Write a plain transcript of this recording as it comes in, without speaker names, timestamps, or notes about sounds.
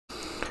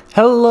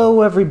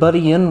Hello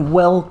everybody and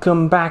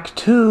welcome back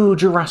to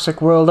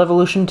Jurassic World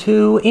Evolution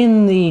 2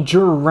 in the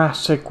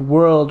Jurassic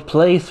World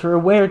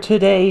playthrough, where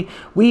today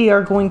we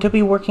are going to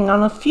be working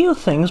on a few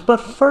things,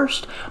 but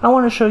first I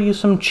want to show you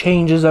some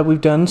changes that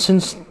we've done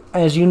since,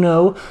 as you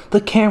know,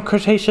 the Camp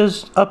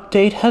Cretaceous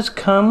update has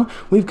come.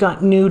 We've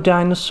got new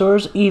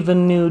dinosaurs,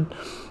 even new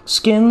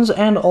skins,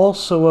 and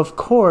also, of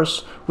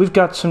course, we've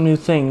got some new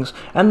things.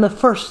 And the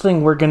first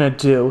thing we're gonna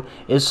do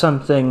is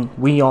something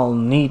we all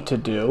need to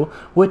do,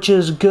 which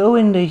is go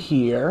into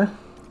here,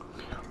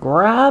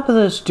 grab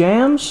this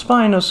damn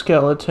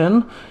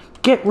spinoskeleton,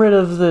 get rid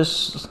of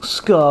this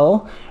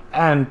skull,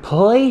 and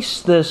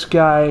place this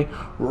guy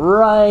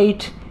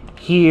right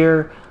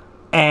here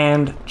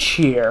and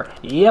cheer.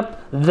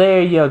 Yep,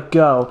 there you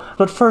go.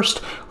 But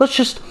first, let's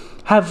just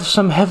have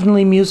some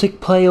heavenly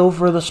music play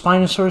over the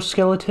Spinosaurus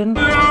skeleton.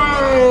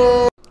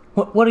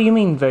 What do you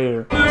mean,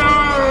 Vader?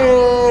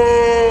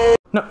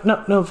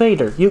 No,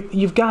 Vader,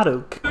 you've got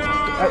to.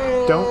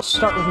 Don't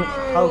start with me.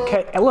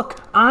 Okay, look,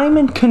 I'm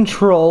in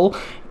control.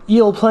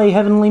 You'll play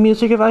heavenly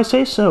music if I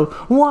say so.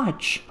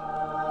 Watch.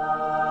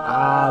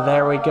 Ah,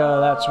 there we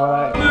go, that's what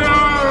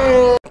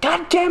I...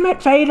 God damn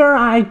it, Vader!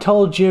 I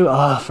told you.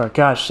 Oh, for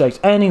gosh sakes.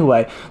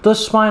 Anyway, the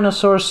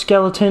Spinosaurus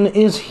skeleton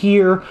is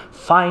here,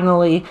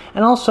 finally.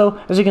 And also,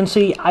 as you can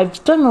see,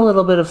 I've done a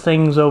little bit of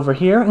things over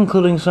here,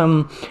 including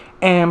some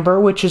amber,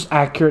 which is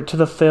accurate to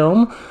the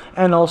film.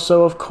 And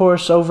also, of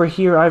course, over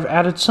here, I've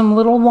added some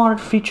little water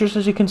features,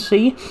 as you can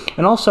see.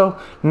 And also,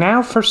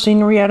 now for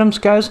scenery items,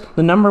 guys,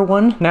 the number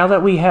one, now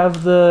that we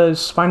have the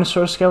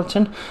Spinosaurus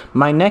skeleton,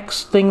 my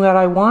next thing that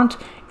I want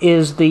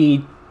is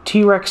the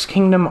T-Rex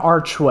Kingdom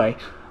archway,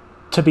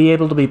 to be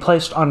able to be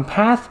placed on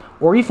path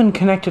or even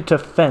connected to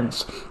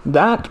fence.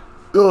 That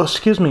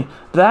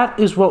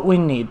is what we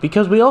need,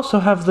 because we also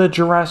have the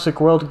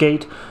Jurassic World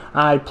gate.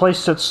 I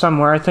placed it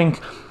somewhere, I think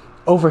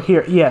over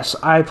here. Yes,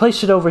 I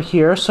placed it over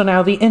here, so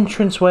now the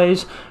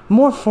entranceway's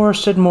more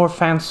forested, more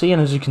fancy,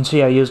 and as you can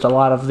see, I used a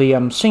lot of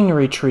the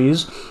scenery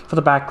trees for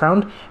the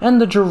background, and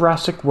the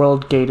Jurassic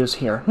World gate is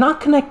here. Not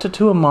connected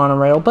to a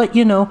monorail, but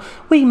you know,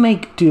 we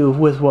make do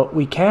with what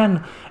we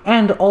can.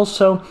 And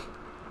also,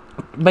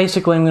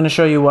 basically, I'm going to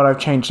show you what I've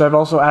changed. I've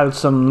also added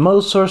some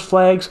Mosasaurus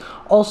flags.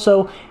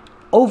 Also,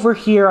 over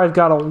here, I've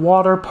got a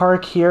water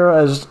park here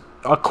as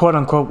a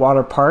quote-unquote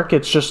water park.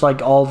 It's just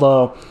like all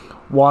the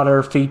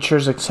water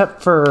features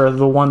except for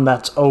the one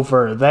that's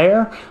over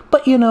there.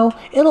 But, you know,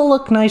 it'll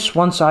look nice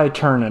once I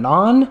turn it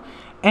on.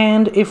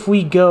 And if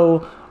we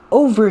go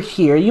over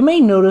here, you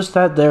may notice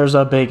that there's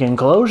a big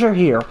enclosure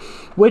here,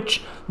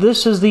 which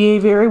this is the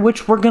aviary,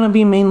 which we're going to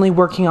be mainly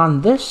working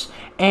on this,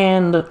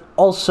 and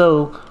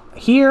also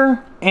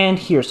here and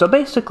here. So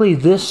basically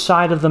this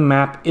side of the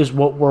map is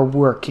what we're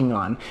working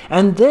on.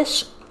 And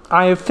this,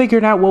 I have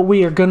figured out what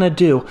we are going to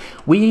do.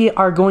 We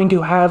are going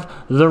to have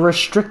the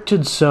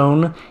restricted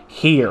zone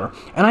here.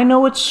 And I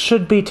know it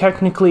should be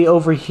technically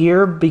over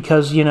here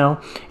because, you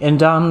know,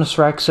 Indominus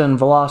Rex and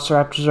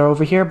Velociraptors are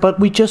over here, but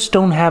we just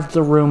don't have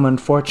the room,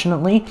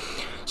 unfortunately.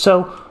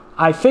 So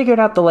I figured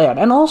out the layout.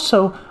 And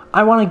also,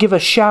 I want to give a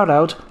shout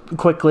out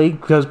quickly,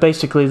 because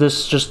basically this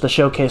is just the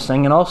showcase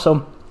thing. And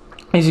also,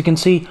 as you can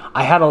see,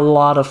 I had a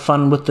lot of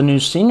fun with the new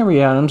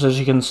scenery items, as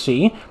you can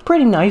see.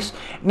 Pretty nice.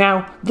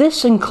 Now,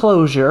 this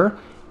enclosure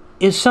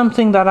is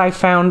something that I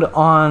found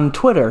on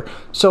Twitter.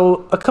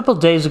 So, a couple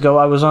days ago,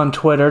 I was on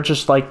Twitter,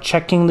 just like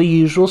checking the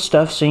usual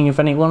stuff, seeing if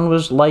anyone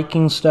was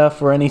liking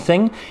stuff or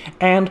anything.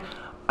 And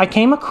I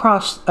came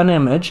across an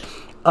image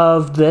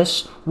of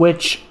this,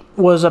 which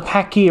was a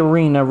Packy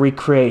Arena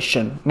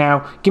recreation.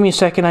 Now, give me a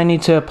second, I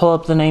need to pull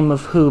up the name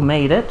of who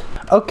made it.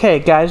 Okay,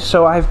 guys,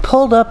 so I've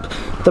pulled up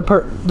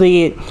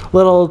the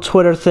little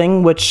Twitter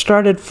thing, which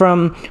started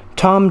from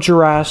Tom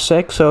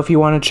Jurassic, so if you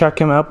want to check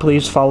him out,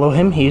 please follow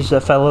him. He's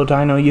a fellow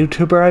dino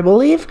YouTuber, I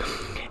believe.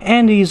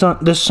 And this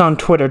is on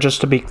Twitter,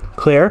 just to be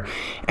clear.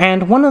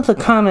 And one of the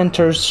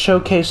commenters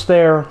showcased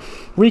their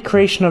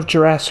recreation of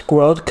Jurassic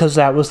World, because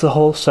that was the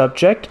whole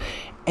subject.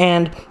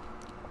 And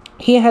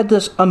he had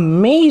this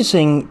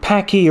amazing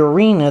Packy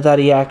Arena that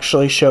he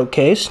actually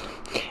showcased,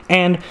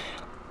 and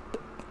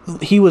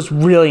he was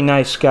really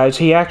nice, guys.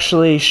 He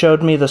actually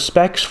showed me the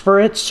specs for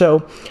it,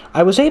 so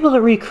I was able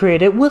to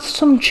recreate it with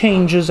some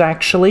changes,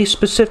 actually.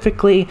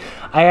 Specifically,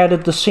 I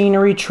added the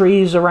scenery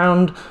trees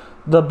around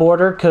the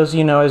border, because,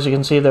 you know, as you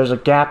can see, there's a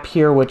gap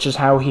here, which is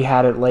how he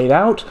had it laid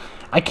out.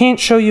 I can't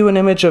show you an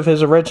image of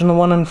his original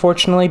one,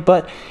 unfortunately,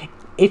 but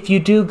if you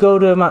do go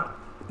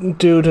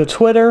to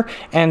Twitter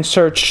and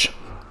search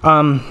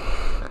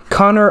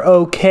Connor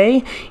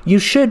OK, you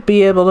should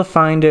be able to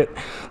find it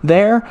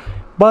there.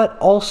 But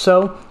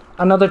also,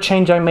 another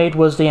change I made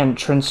was the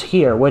entrance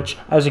here, which,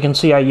 as you can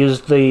see, I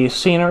used the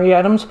scenery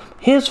items.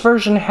 His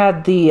version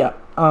had the,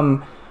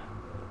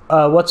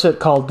 what's it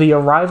called? The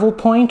arrival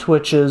point,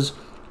 which is,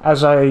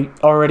 as I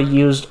already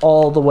used,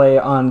 all the way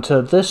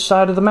onto this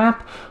side of the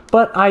map.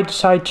 but I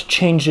decided to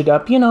change it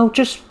up, you know,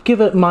 just give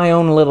it my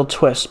own little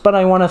twist. But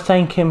I want to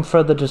thank him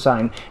for the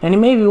design. And you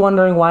may be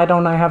wondering, why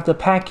don't I have the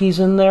Packies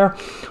in there?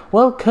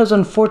 Well, because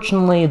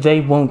unfortunately they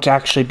won't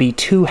actually be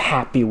too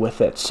happy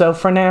with it. So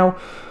for now,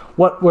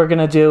 what we're going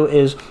to do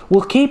is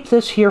we'll keep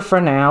this here for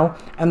now,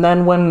 and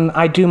then when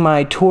I do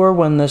my tour,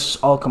 when this is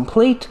all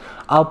complete,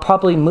 I'll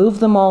probably move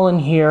them all in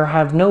here,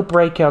 have no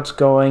breakouts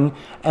going,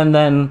 and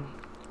then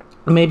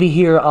maybe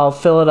here I'll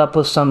fill it up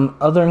with some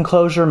other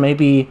enclosure,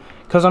 maybe,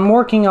 because I'm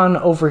working on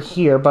over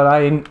here, but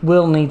I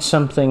will need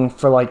something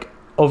for, like,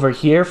 over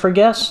here for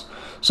guests.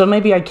 So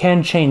maybe I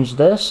can change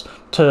this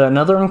to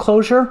another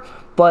enclosure,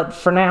 but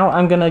for now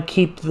I'm going to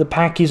keep the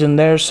Packies in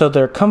there so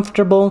they're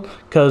comfortable,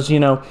 because, you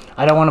know,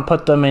 I don't want to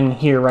put them in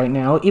here right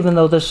now, even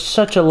though this is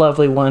such a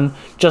lovely one,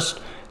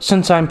 just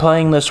since I'm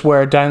playing this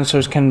where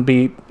dinosaurs can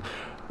be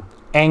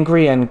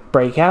angry and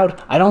break out.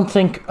 I don't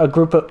think a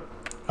group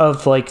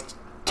of like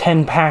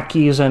 10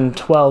 Packies and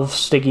 12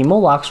 Sticky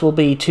Molochs will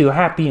be too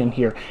happy in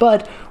here.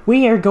 But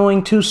we are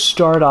going to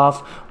start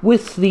off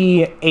with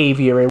the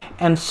aviary.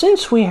 And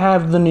since we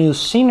have the new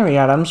scenery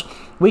items,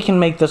 we can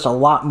make this a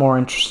lot more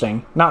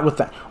interesting. Not with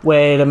that.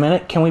 Wait a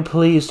minute. Can we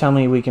please tell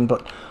me we can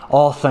put...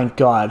 Oh, thank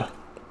God.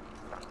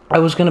 I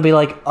was going to be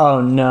like,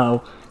 oh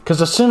no.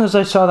 Because as soon as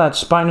I saw that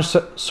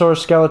Spinosaurus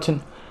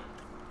skeleton...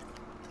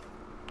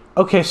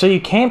 Okay, so you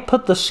can't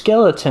put the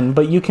skeleton,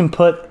 but you can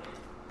put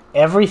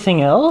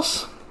everything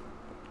else?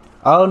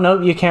 Oh,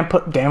 no, you can't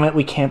put... Damn it,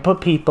 we can't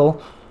put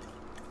people.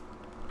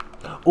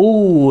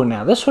 Ooh,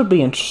 now this would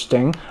be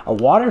interesting. A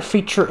water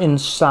feature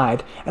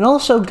inside. And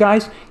also,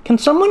 guys, can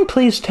someone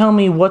please tell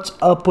me what's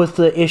up with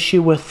the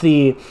issue with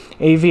the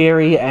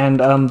aviary and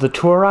the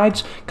tour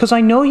rides? Because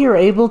I know you're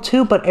able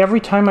to, but every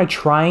time I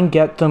try and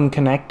get them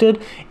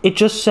connected, it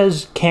just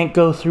says can't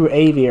go through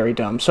aviary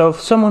dome. So if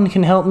someone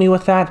can help me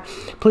with that,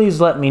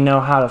 please let me know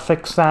how to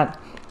fix that.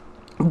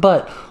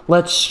 But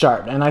let's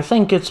start. And I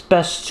think it's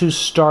best to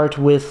start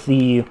with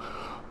the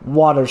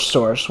water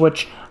source,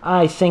 which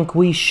I think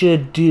we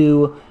should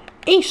do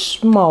a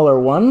smaller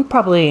one,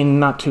 probably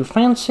not too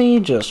fancy,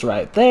 just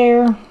right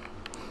there.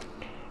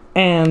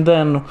 And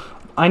then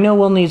I know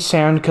we'll need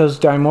sand because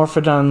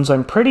Dimorphodons,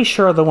 I'm pretty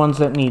sure, are the ones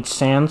that need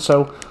sand,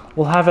 so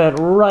we'll have it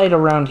right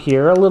around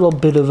here, a little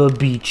bit of a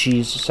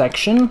beachy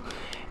section.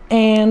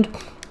 And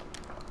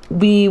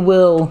we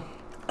will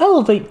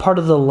elevate part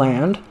of the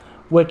land,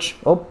 which,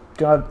 oh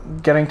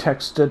god, getting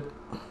texted.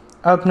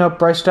 Oh, no,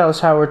 Bryce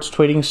Dallas Howard's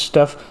tweeting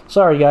stuff.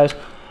 Sorry, guys.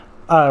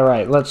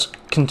 Alright, let's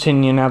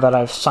continue now that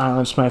I've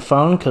silenced my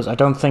phone, because I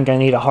don't think I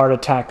need a heart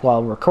attack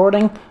while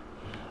recording.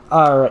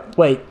 Alright,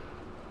 wait.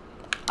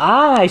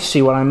 I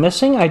see what I'm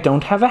missing. I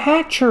don't have a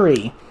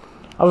hatchery.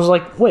 I was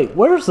like, wait,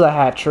 where's the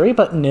hatchery?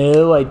 But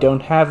no, I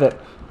don't have it.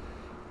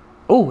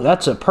 Oh,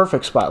 that's a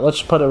perfect spot.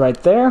 Let's put it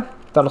right there.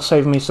 That'll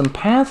save me some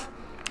path.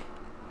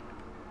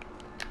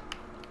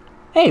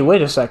 Hey,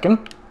 wait a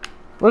second.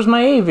 Where's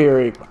my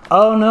aviary?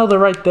 Oh, no, they're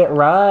right there.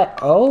 Right.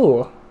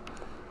 Oh.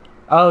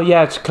 Oh,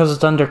 yeah, it's because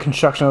it's under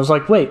construction. I was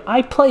like, wait,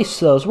 I placed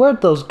those.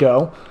 Where'd those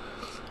go?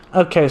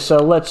 Okay, so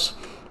let's...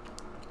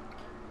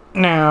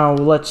 Now,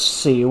 let's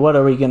see. What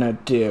are we going to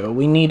do?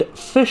 We need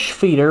fish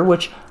feeder,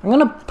 which I'm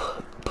going to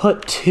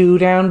put 2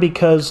 down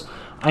because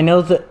I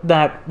know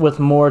that with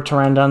more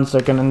pteranodons, they're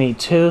going to need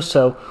 2.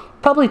 So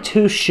probably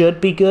 2 should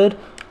be good.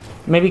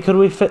 Maybe could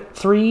we fit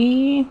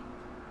 3?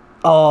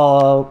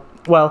 Oh...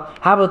 Well,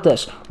 how about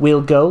this?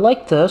 We'll go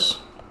like this.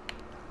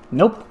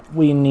 Nope,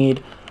 we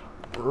need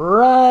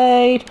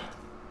right...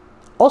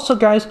 Also,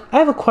 guys, I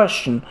have a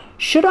question.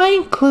 Should I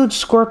include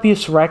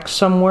Scorpius Rex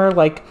somewhere?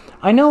 Like,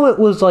 I know it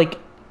was, like,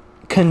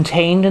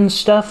 contained and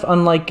stuff,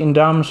 unlike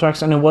Indominus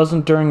Rex, and it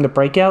wasn't during the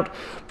breakout,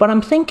 but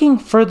I'm thinking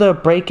for the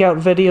breakout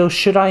video,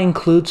 should I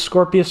include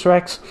Scorpius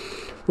Rex?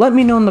 Let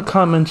me know in the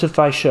comments if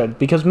I should,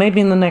 because maybe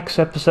in the next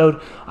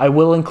episode, I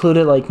will include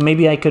it. Like,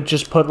 maybe I could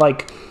just put,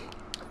 like,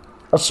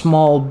 a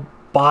small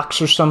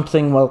box or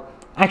something. Well,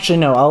 actually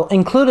no, I'll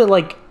include it,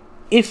 like,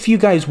 if you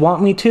guys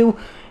want me to,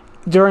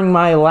 during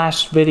my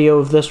last video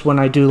of this, when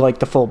I do, like,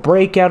 the full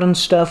breakout and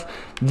stuff,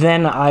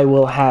 then I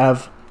will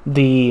have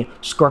the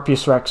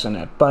Scorpius Rex in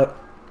it. But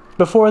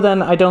before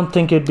then, I don't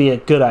think it'd be a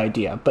good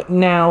idea. But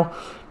now,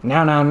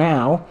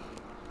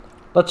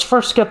 let's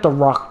first get the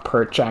rock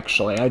perch,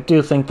 actually. I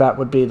do think that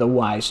would be the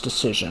wise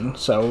decision.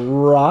 So,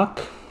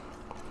 rock.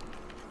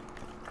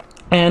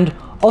 And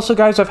also,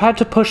 guys, I've had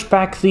to push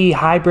back the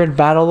hybrid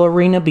battle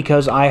arena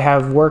because I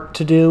have work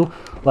to do,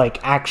 like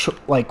actual,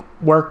 like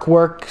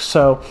work.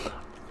 So,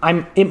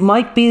 it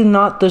might be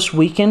not this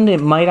weekend.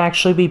 It might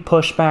actually be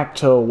pushed back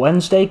to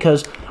Wednesday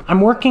because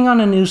I'm working on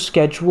a new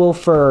schedule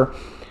from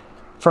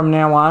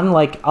now on.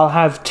 Like, I'll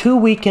have 2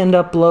 weekend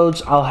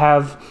uploads. I'll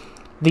have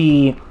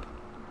the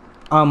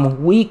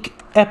week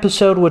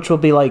episode, which will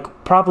be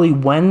like probably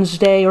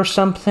Wednesday or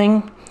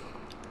something.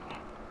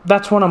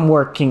 That's what I'm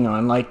working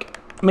on. Like,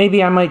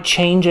 maybe I might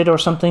change it or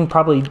something,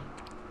 probably,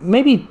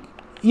 maybe,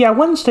 yeah,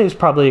 Wednesday is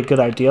probably a good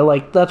idea,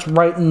 like, that's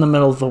right in the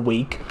middle of the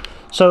week,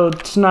 so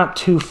it's not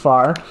too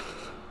far.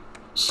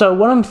 So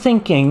what I'm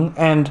thinking,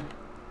 and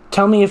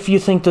tell me if you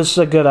think this is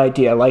a good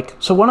idea. Like,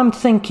 so what I'm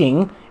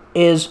thinking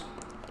is,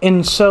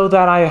 so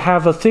that I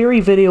have a theory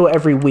video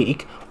every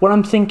week, what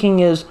I'm thinking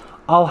is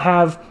I'll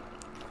have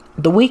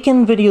the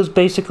weekend videos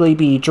basically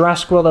be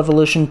Jurassic World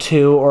Evolution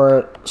 2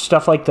 or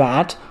stuff like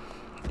that.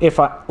 If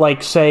I,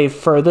 like, say,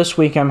 for this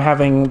week I'm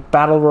having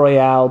Battle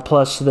Royale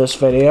plus this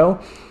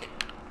video.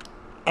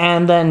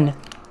 And then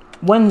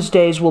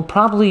Wednesdays will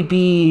probably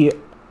be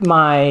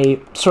my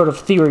sort of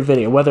theory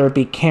video, whether it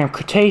be Camp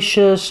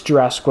Cretaceous,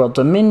 Jurassic World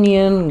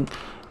Dominion,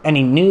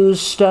 any news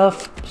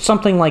stuff,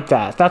 something like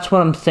that. That's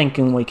what I'm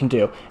thinking we can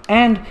do.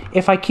 And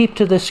if I keep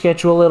to this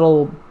schedule,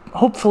 it'll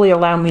hopefully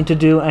allow me to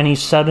do any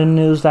sudden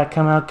news that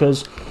come out,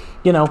 because,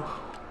 you know,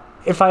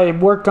 if I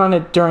work on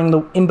it during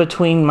the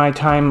in-between my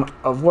time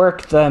of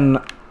work,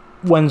 then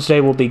Wednesday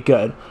will be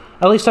good.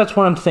 At least that's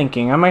what I'm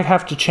thinking. I might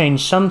have to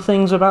change some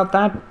things about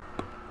that,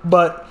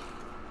 but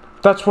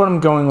that's what I'm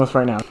going with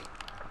right now.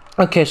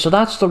 Okay, so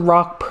that's the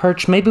rock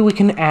perch. Maybe we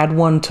can add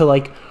one to,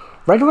 like,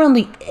 right around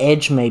the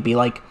edge, maybe,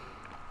 like,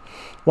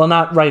 well,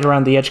 not right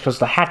around the edge because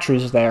the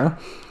hatchery's there.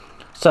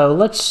 So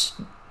let's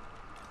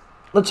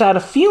add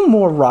a few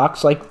more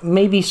rocks, like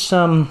maybe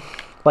some,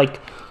 like,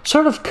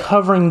 sort of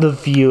covering the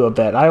view a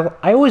bit. I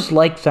always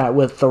like that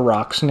with the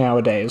rocks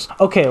nowadays.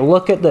 Okay,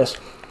 look at this.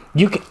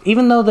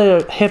 Even though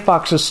the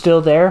hitbox is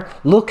still there,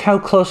 look how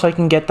close I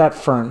can get that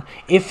fern.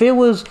 If it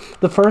was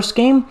the first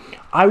game,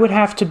 I would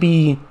have to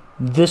be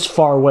this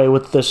far away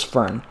with this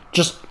fern.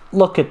 Just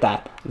look at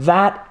that.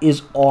 That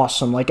is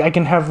awesome. Like, I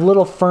can have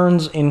little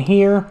ferns in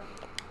here.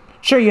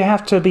 Sure, you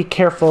have to be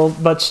careful,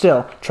 but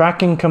still,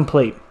 track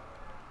incomplete.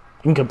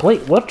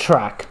 Incomplete? What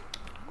track?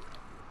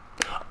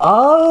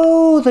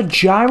 Oh, the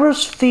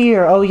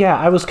gyrosphere. Oh yeah,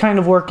 I was kind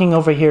of working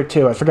over here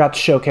too. I forgot to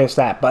showcase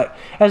that. But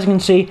as you can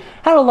see,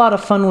 had a lot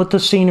of fun with the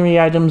scenery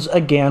items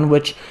again,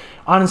 which,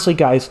 honestly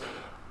guys,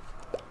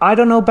 I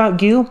don't know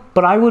about you,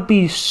 but I would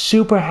be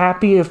super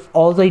happy if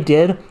all they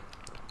did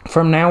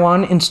from now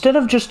on, instead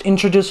of just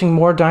introducing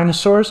more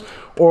dinosaurs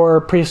or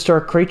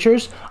prehistoric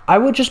creatures, I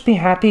would just be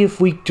happy if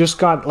we just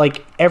got,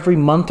 like, every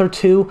month or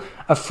two,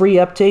 a free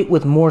update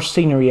with more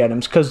scenery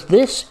items, because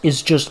this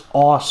is just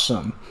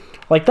awesome.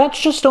 Like, that's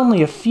just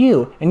only a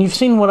few, and you've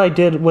seen what I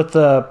did with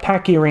the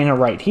Packy Arena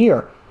right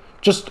here.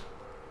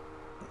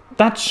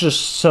 That's just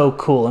so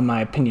cool, in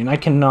my opinion. I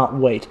cannot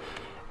wait.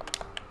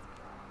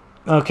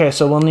 Okay,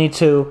 so we'll need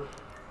to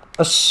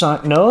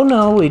assign...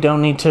 No, we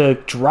don't need to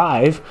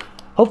drive.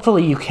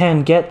 Hopefully you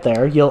can get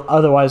there.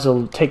 Otherwise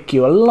it'll take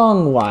you a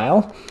long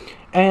while.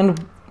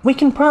 And we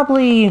can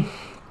probably...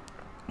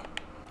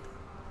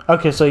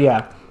 Okay, so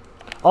yeah.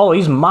 Oh,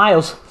 he's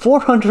miles.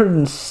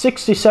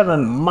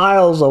 467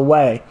 miles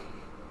away.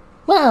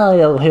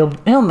 Well,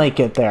 he'll make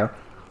it there.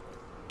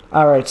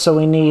 Alright, so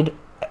we need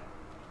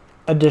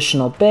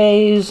additional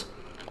bays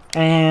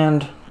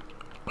and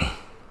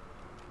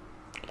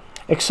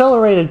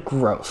accelerated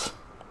growth.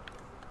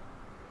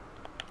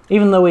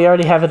 Even though we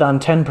already have it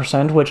on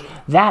 10%, which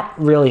that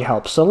really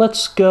helps. So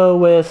let's go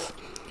with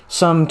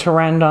some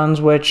pteranodons,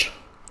 which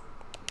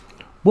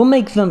we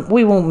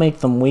won't make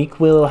them weak.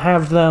 We'll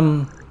have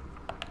them...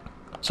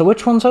 So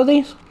which ones are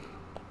these?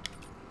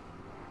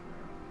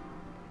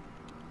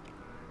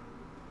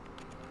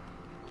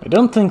 I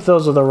don't think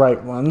those are the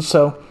right ones,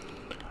 so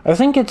I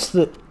think it's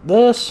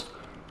this.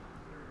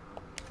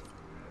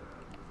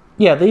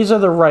 Yeah, these are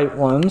the right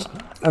ones.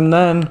 And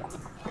then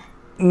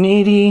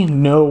needy,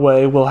 no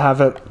way, we'll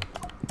have it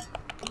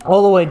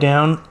all the way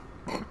down.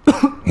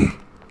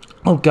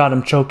 Oh god,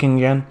 I'm choking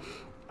again.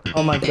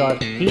 Oh my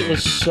god, he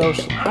is so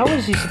slow. How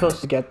is he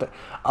supposed to get there?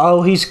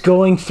 Oh, he's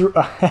going through...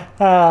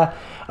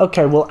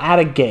 Okay, we'll add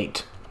a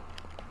gate.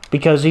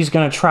 Because he's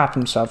gonna trap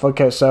himself.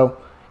 Okay,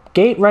 so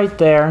gate right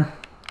there.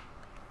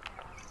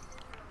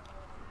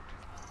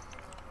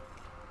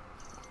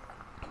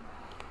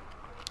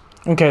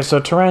 Okay, so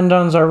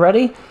pteranodons are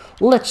ready.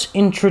 Let's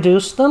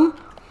introduce them.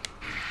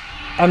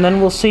 And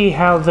then we'll see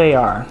how they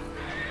are.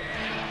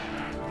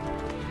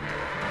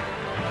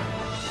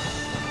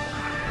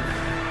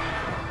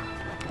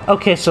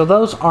 Okay, so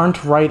those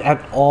aren't right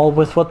at all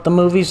with what the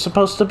movie's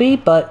supposed to be,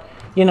 but,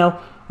 you know,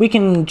 we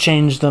can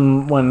change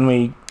them when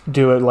we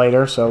do it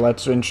later. So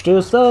let's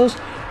introduce those,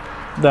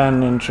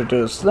 then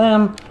introduce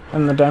them,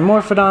 and the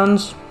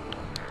Dimorphodons.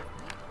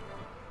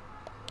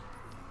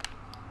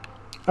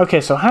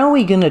 Okay, so how are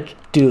we gonna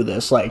do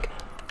this? Like,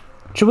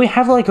 should we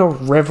have, like, a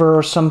river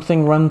or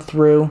something run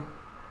through?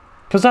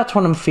 Because that's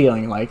what I'm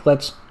feeling like.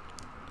 Let's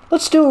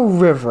do a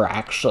river,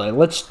 actually.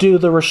 Let's do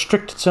the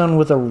restricted zone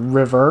with a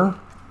river.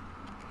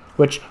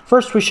 Which,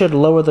 first we should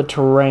lower the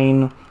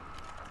terrain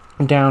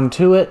down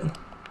to it.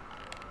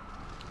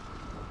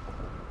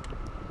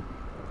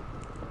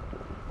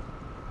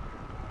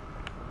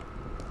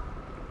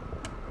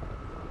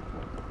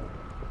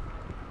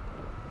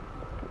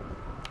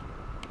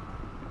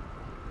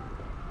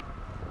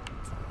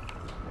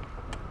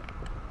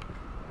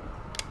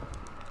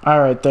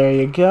 Alright, there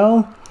you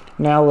go.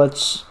 Now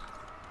let's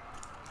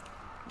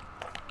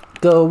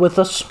go with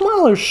a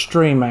smaller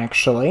stream,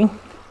 actually.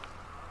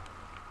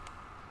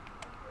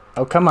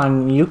 Oh, come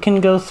on, you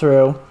can go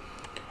through.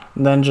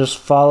 And then just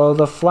follow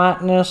the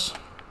flatness.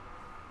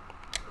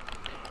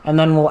 And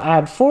then we'll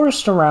add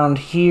forest around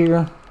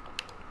here.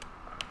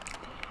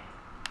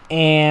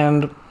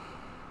 And,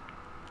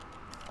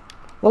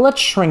 well,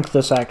 let's shrink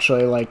this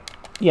actually, like,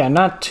 yeah,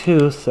 not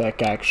too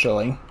thick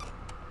actually.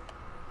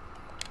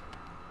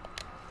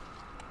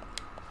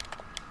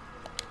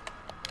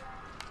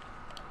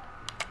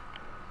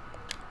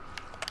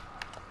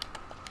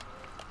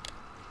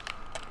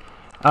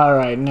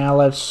 Alright, now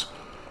let's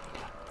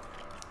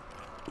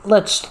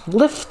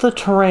lift the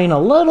terrain a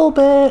little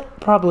bit,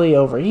 probably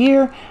over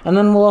here, and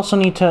then we'll also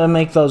need to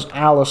make those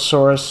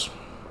Allosaurus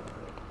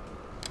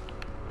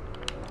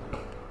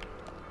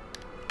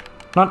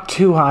not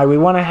too high. We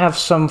want to have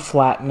some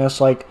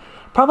flatness, like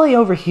probably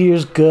over here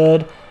is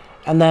good,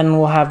 and then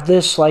we'll have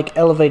this like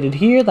elevated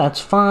here, that's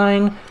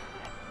fine.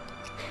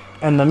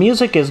 And the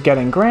music is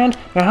getting grand.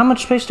 Now how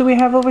much space do we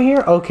have over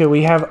here? Okay,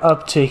 we have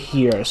up to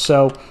here.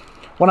 So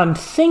what I'm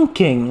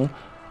thinking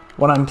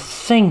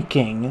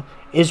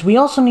is we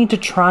also need to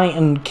try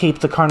and keep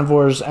the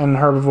carnivores and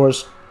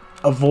herbivores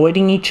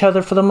avoiding each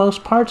other for the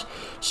most part.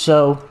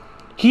 So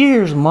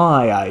here's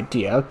my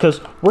idea,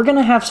 because we're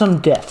gonna have some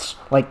deaths.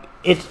 Like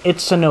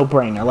it's a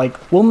no-brainer.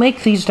 Like we'll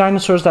make these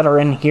dinosaurs that are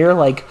in here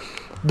like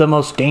the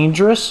most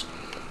dangerous,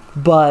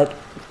 but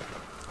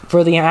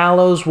for the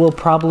Allos we'll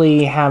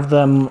probably have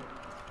them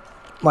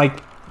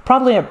like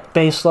probably at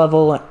base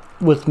level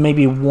with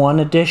maybe one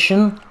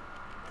addition.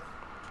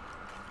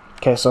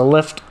 Okay, so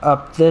lift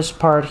up this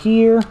part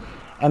here,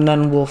 and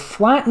then we'll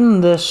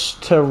flatten this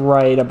to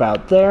right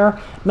about there.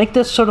 Make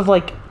this sort of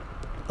like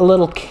a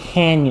little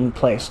canyon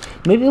place.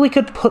 Maybe we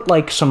could put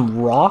like some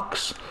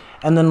rocks,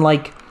 and then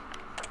like,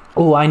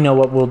 oh, I know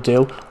what we'll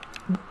do.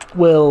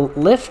 We'll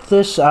lift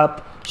this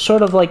up,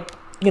 sort of like,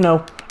 you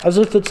know, as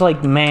if it's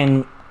like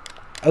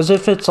as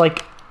if it's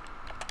like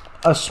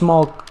a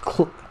small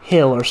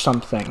hill or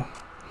something.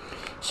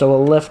 So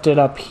we'll lift it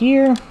up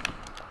here.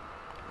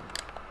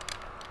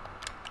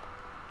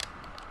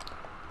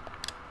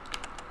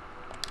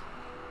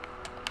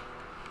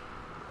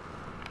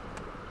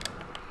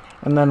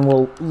 And then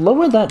we'll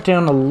lower that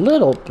down a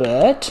little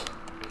bit.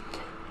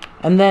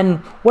 And then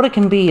what it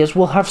can be is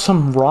we'll have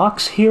some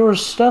rocks here or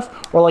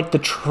stuff, or like the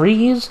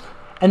trees,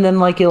 and then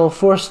like it'll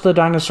force the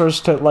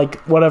dinosaurs to,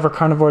 like, whatever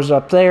carnivores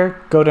up there,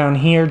 go down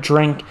here,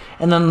 drink,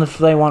 and then if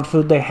they want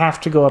food they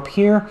have to go up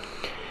here.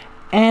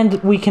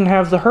 And we can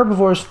have the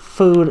herbivores'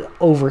 food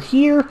over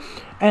here,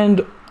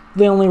 and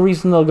the only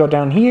reason they'll go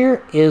down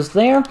here is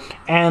there,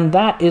 and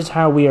that is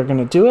how we are going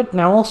to do it.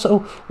 Now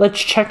also,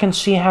 let's check and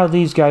see how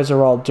these guys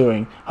are all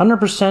doing.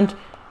 100%,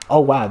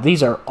 oh wow,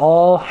 these are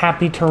all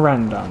happy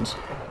pteranodons.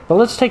 But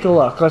let's take a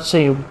look, let's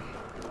see.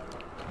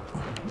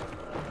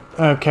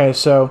 Okay,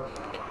 so,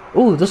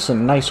 ooh, this is a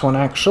nice one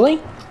actually.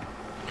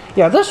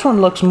 Yeah, this one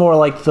looks more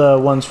like the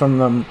ones from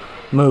the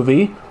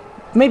movie.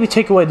 Maybe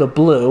take away the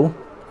blue.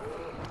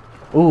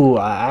 Ooh,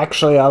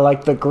 actually I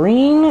like the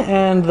green,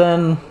 and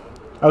then...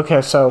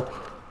 Okay, so,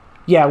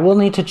 yeah, we'll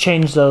need to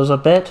change those a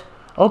bit.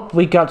 Oh,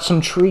 we got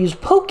some trees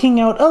poking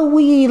out a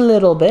wee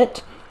little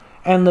bit.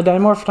 And the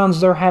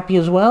Dimorphodons, they're happy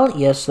as well.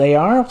 Yes, they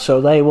are.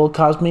 So they will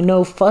cause me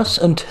no fuss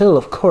until,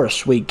 of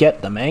course, we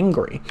get them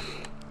angry.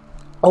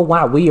 Oh,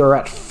 wow, we are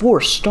at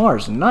 4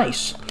 stars.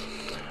 Nice.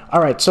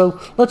 Alright,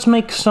 so let's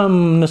make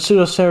some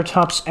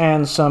Pseudoceratops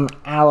and some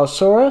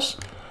Allosaurus,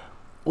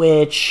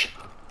 which...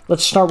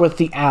 Let's start with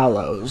the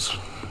Allos.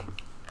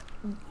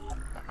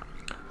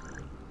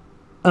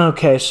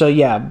 Okay, so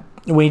yeah,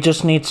 we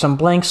just need some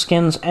blank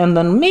skins, and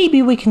then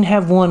maybe we can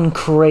have one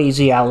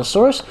crazy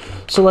Allosaurus.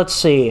 So let's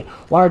see,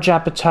 large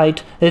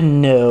appetite,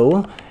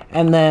 no,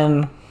 and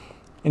then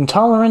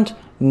intolerant,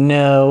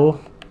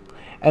 no,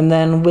 and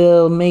then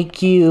we'll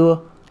make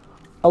you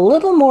a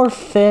little more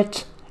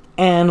fit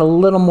and a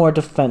little more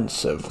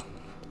defensive.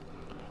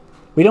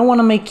 We don't want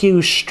to make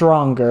you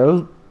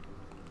stronger,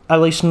 at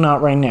least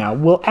not right now.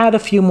 We'll add a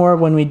few more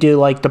when we do,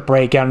 like, the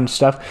breakout and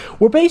stuff.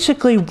 We're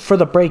basically, for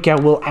the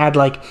breakout, we'll add,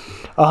 like,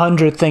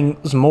 100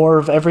 things more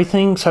of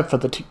everything, except for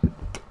the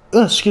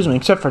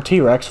except for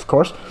T-Rex, of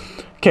course.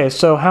 Okay,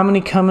 so how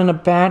many come in a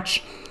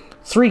batch?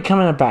 3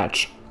 come in a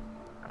batch.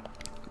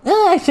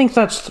 I think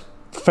that's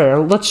fair.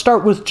 Let's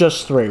start with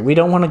just 3. We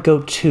don't want to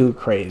go too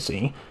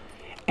crazy.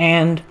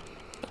 And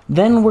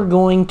then we're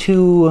going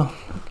to...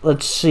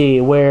 Let's see,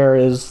 where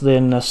is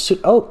the...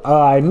 Oh,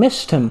 I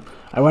missed him.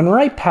 I went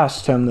right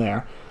past him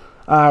there.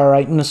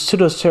 Alright,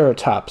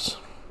 Pseudoceratops.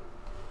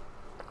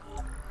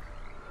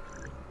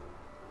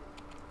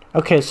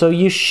 Okay, so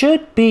you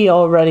should be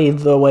already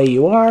the way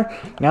you are.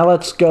 Now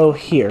let's go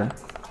here.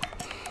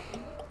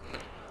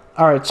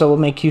 Alright, so we'll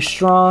make you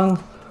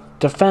strong,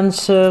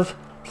 defensive,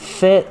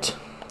 fit,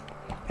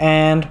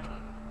 and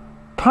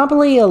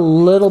probably a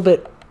little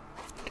bit...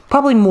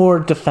 Probably more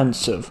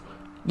defensive.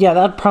 Yeah,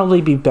 that'd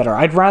probably be better.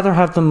 I'd rather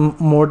have them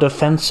more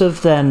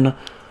defensive than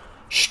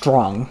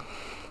strong.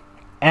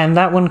 And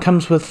that one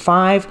comes with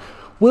 5.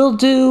 We'll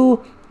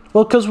do...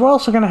 Well, because we're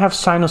also going to have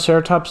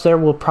Sinoceratops there.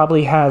 We'll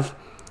probably have...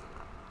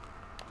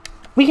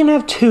 We can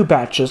have 2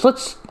 batches.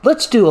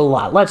 Let's do a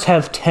lot. Let's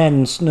have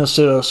 10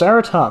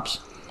 Pseudoceratops.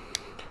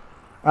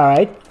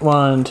 Alright,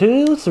 1,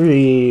 2,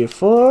 3,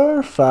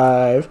 4,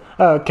 5.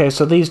 Okay,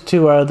 so these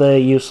two are the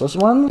useless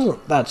ones.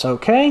 That's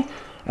okay.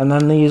 And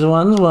then these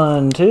ones,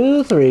 1,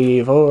 2,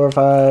 3, 4,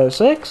 5,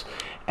 6.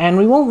 And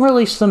we won't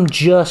release them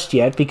just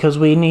yet because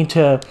we need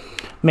to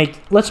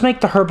let's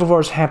make the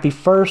herbivores happy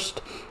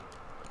first.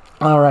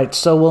 Alright,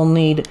 so we'll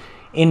need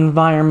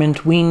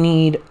environment. We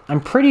need, I'm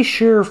pretty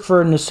sure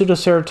for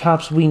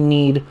Nasutoceratops we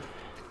need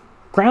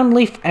ground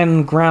leaf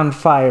and ground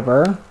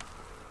fiber.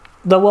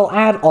 Though we'll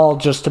add all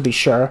just to be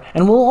sure.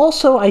 And we'll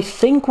also, I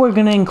think we're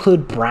going to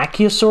include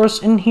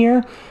Brachiosaurus in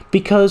here,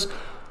 because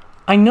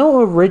I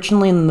know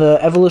originally in the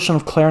Evolution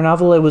of Claire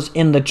novel it was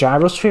in the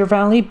Gyrosphere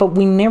Valley, but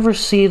we never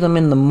see them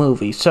in the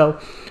movie. So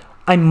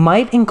I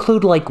might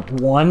include like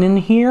one in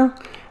here,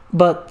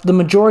 but the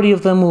majority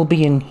of them will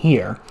be in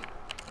here.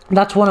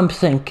 That's what I'm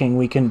thinking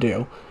we can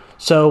do.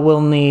 So we'll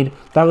need,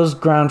 that was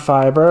ground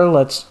fiber,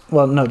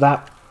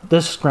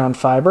 this is ground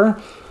fiber.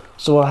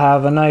 So we'll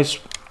have a nice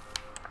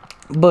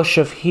bush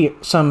of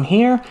some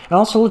here, and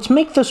also let's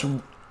make this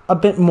a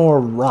bit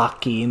more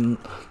rocky in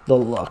the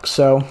look.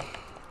 So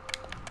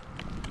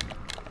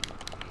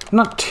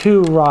not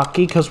too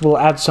rocky because we'll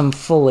add some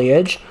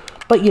foliage,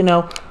 but you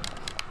know,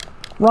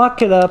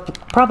 rock it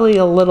up, probably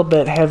a little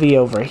bit heavy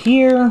over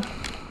here,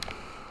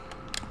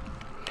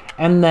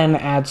 and then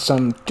add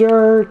some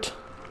dirt,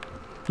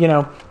 you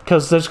know,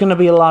 because there's going to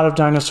be a lot of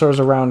dinosaurs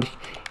around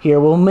here.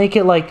 We'll make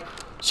it like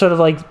sort of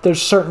like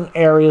there's certain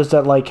areas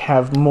that like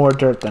have more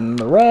dirt than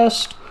the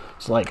rest.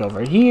 So like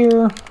over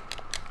here.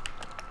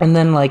 And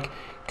then like,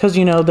 because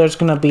you know there's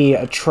going to be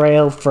a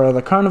trail for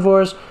the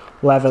carnivores.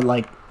 We'll have it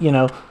like, you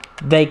know,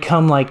 they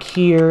come like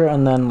here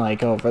and then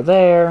like over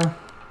there.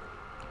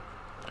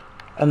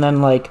 And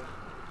then like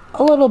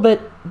a little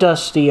bit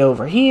dusty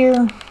over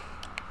here.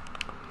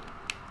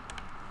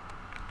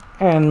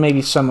 And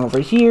maybe some over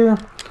here.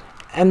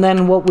 And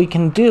then what we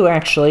can do,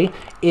 actually,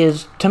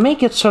 is to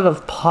make it sort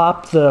of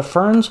pop the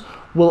ferns,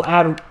 we'll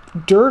add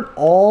dirt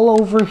all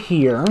over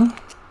here.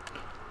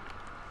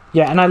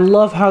 Yeah, and I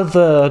love how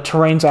the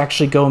terrains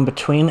actually go in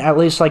between, at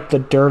least like the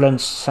dirt and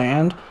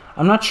sand.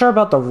 I'm not sure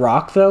about the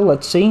rock, though.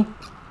 Let's see.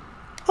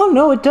 Oh,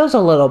 no, it does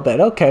a little bit.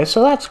 Okay,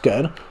 so that's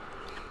good.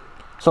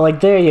 So, like,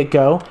 there you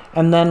go.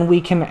 And then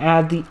we can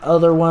add the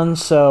other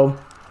ones. So,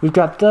 we've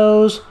got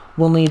those.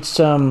 We'll need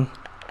some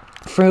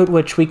fruit,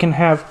 which we can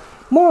have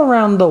more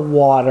around the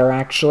water,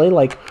 actually,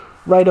 like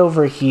right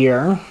over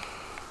here.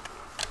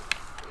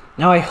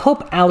 Now, I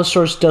hope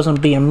Allosaurus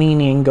doesn't be a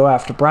meanie and go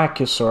after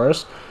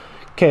Brachiosaurus.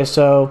 Okay,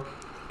 so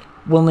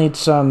we'll need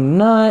some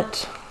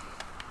nut,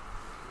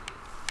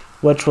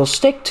 which we'll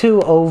stick to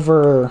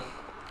over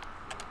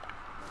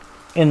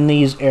in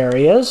these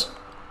areas.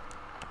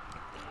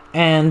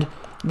 And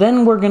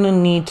then we're going to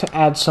need to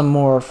add some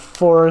more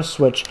forest,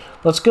 which,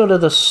 let's go to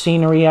the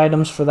scenery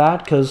items for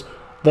that, because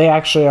they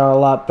actually are a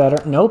lot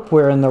better. Nope,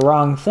 we're in the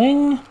wrong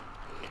thing.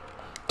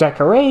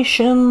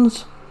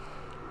 Decorations.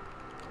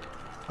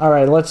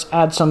 Alright, let's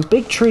add some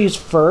big trees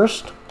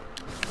first.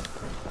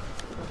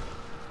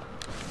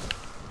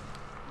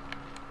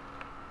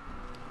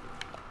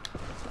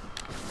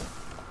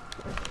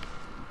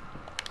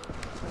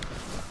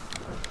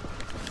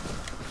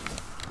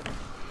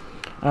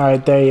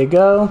 Alright, there you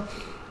go.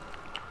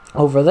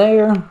 Over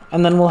there.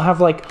 And then we'll have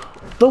like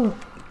the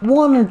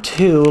one or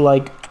two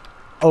like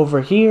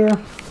over here.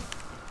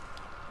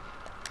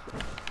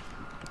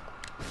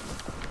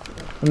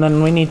 And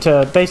then we need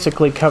to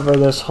basically cover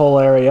this whole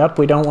area up.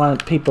 We don't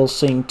want people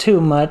seeing too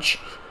much.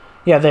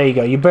 Yeah, there you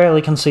go. You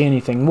barely can see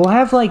anything. We'll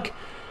have like,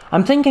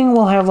 I'm thinking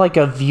we'll have like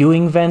a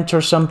viewing vent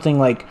or something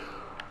like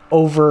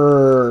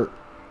over,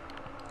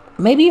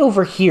 maybe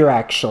over here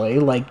actually.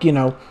 Like, you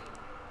know,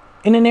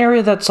 in an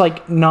area that's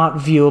like not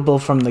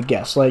viewable from the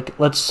guests. Like,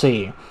 let's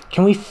see.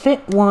 Can we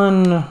fit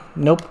one?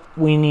 Nope,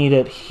 we need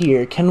it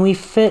here. Can we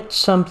fit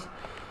something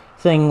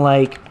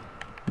like,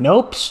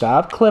 nope,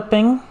 stop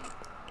clipping.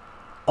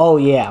 Oh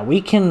yeah,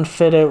 we can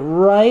fit it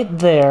right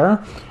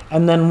there.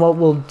 And then what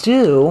we'll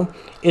do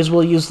is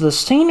we'll use the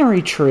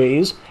scenery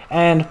trees,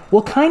 and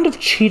we'll kind of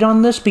cheat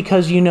on this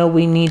because, you know,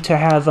 we need to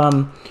have,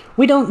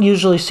 we don't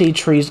usually see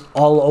trees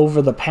all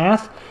over the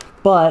path,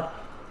 but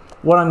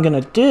what I'm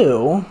gonna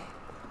do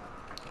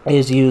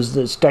is use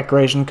this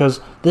decoration because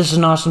this is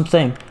an awesome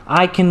thing.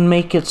 I can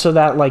make it so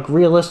that, like,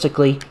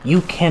 realistically,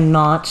 you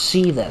cannot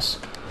see this.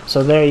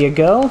 So there you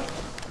go.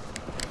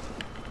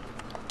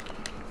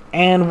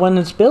 And when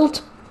it's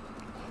built,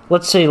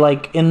 let's say,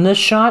 like, in this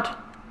shot,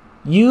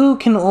 you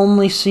can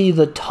only see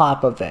the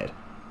top of it.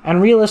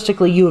 And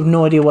realistically, you have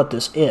no idea what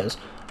this is.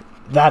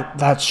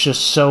 That's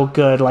just so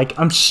good. Like,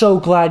 I'm so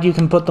glad you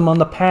can put them on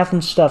the path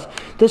and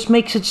stuff. This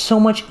makes it so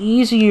much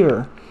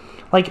easier.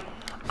 Like,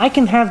 I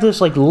can have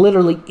this, like,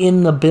 literally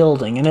in the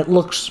building, and it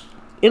looks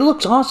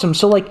awesome.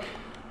 So, like,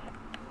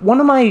 one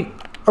of my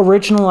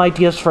original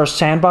ideas for a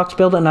sandbox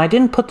build, and I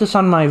didn't put this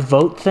on my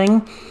vote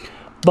thing,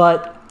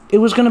 but it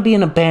was going to be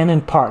an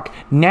abandoned park.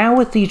 Now,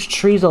 with these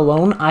trees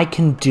alone, I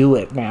can do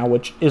it now,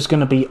 which is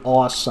going to be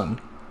awesome.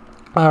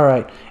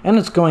 Alright, and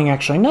it's going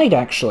actually night,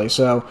 actually,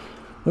 so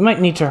we might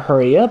need to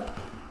hurry up.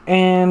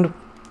 And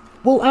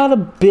we'll add a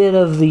bit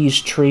of these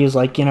trees,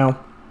 like, you know,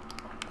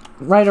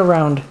 right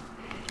around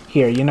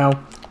here, you know.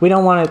 We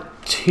don't want it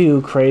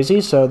too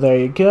crazy, so there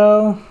you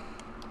go.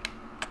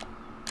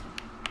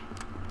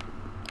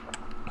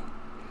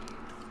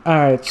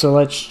 Alright, so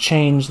let's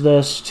change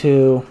this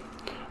to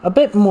a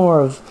bit more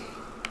of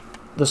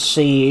the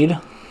seed.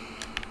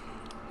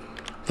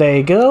 There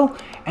you go.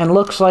 And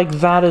looks like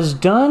that is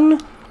done.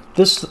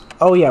 This,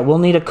 oh yeah, we'll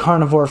need a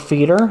carnivore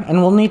feeder,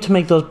 and we'll need to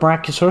make those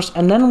Brachiosaurus,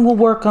 and then we'll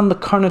work on the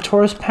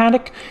Carnotaurus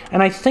paddock,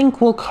 and I think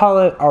we'll call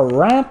it our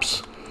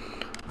wraps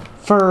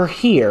for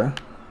here.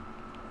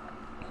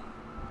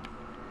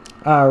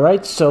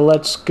 Alright, so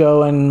let's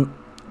go and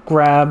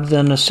grab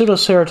the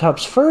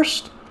Nasutoceratops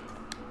first.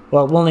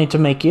 Well, we'll need to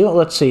make you.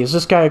 Let's see, is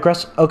this guy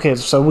aggressive? Okay,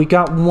 so we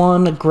got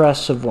one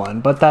aggressive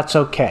one, but that's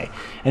okay.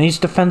 And he's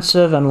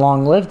defensive and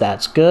long-lived,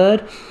 that's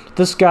good.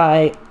 This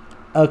guy,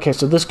 okay,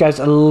 so this guy's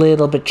a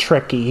little bit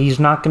tricky. He's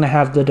not going to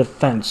have the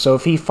defense. So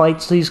if he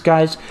fights these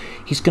guys,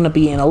 he's going to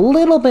be in a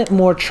little bit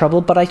more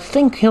trouble, but I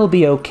think he'll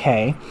be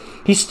okay.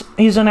 He's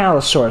an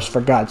Allosaurus,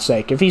 for God's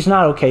sake. If he's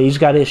not okay, he's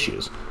got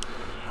issues.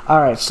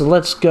 Alright, so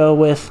let's go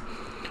with...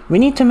 We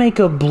need to make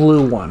a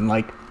blue one,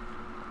 like...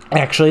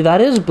 Actually,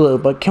 that is blue,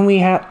 but can we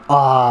have...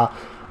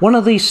 one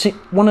of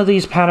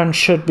these patterns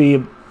should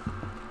be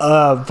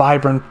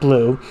vibrant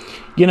blue.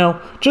 You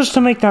know, just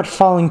to make that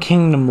Fallen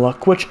Kingdom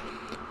look, which...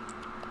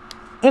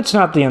 It's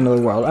not the end of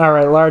the world.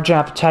 Alright, large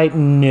appetite,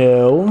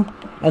 no.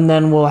 And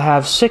then we'll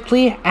have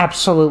sickly,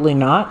 absolutely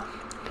not.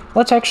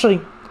 Let's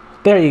actually...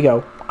 There you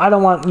go. I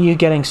don't want you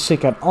getting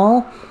sick at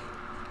all.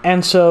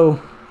 And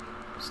so...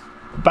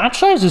 Batch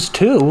size is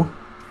 2.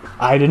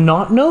 I did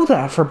not know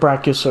that for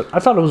Brachiosaurus. I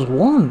thought it was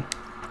 1.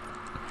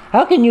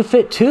 How can you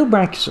fit 2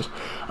 Brachiosaurus?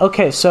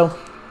 Okay, so...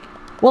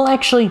 Well,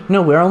 actually,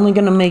 no, we're only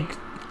gonna make...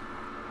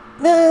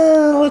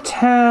 let's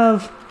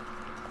have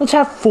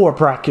 4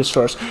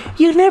 Brachiosaurus.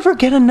 You never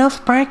get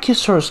enough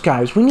Brachiosaurus,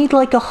 guys. We need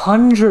like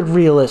 100,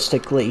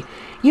 realistically.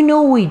 You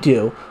know we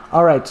do.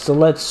 Alright, so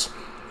let's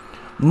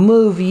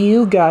move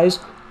you guys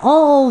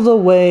all the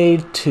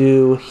way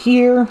to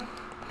here.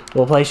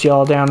 We'll place you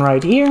all down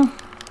right here.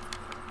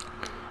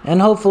 And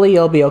hopefully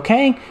you'll be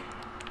okay.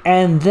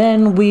 And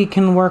then we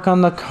can work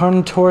on the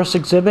Carnotaurus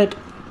exhibit.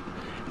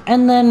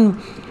 And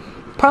then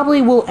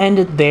probably we'll end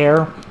it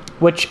there.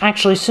 Which,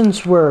 actually,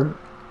 since we're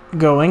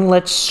going,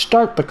 let's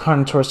start the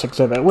Carnotaurus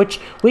exhibit. Which,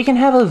 we can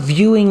have a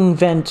viewing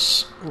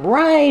vent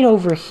right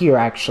over here,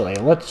 actually.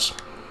 Let's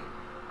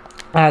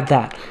add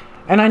that.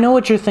 And I know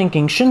what you're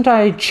thinking. Shouldn't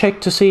I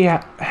check to see,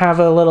 have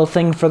a little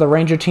thing for the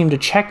ranger team to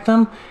check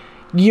them?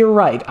 You're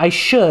right, I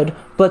should.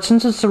 But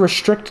since it's a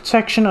restricted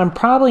section,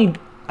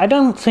 I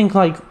don't think,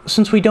 like,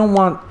 since we don't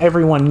want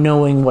everyone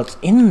knowing what's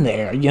in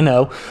there, you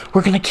know,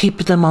 we're gonna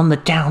keep them on the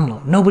down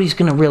low. Nobody's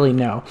gonna really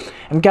know.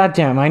 And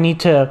goddamn, I need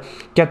to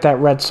get that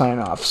red sign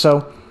off.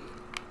 So,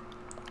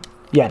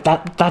 yeah,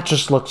 that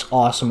just looks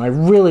awesome. I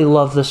really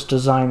love this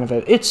design of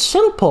it. It's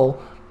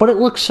simple, but it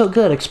looks so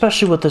good,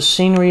 especially with the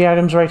scenery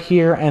items right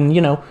here, and,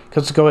 you know,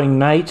 because it's going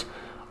night.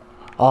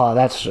 Oh,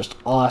 that's just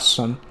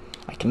awesome.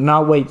 I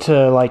cannot wait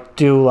to, like,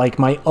 do, like,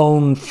 my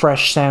own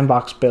fresh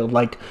sandbox build.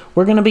 Like,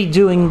 we're gonna be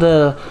doing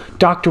the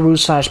Doctor Wu /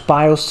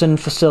 Biosyn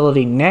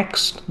facility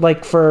next,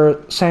 like,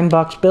 for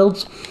sandbox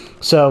builds.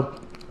 So,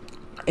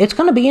 it's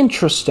gonna be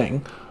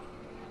interesting.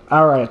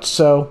 Alright,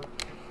 so...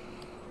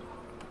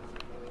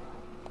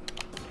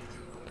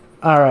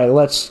 Alright,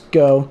 let's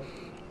go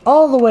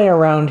all the way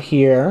around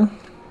here.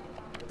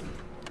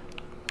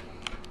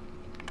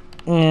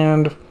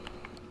 And...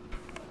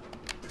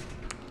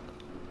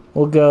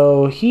 we'll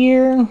go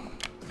here.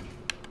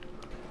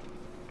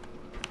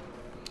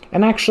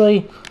 And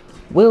actually,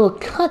 we'll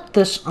cut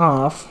this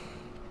off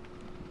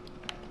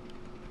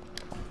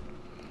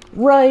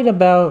right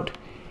about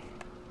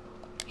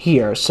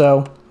here.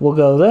 So we'll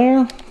go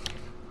there.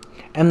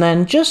 And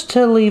then just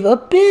to leave a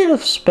bit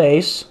of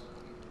space,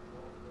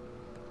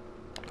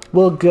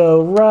 we'll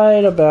go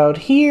right about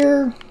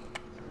here.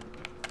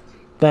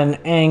 Then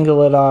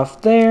angle it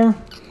off there.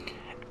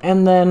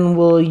 And then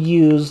we'll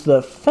use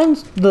the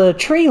fence, the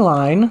tree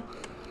line,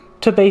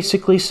 to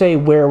basically say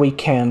where we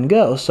can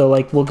go. So,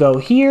 like, we'll go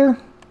here,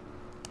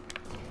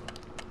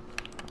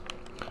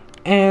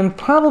 and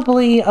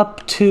probably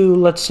up to,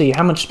 let's see,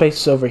 how much space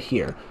is over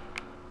here.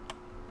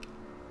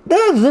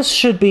 This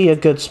should be a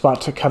good spot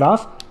to cut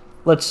off.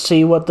 Let's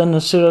see what the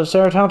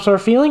Nasutoceratops are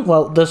feeling.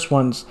 Well, this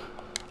one's,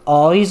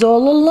 oh, he's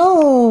all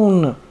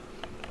alone.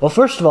 Well,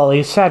 first of all,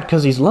 he's sad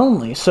because he's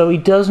lonely, so he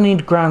does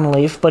need ground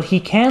leaf, but he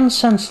can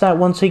sense that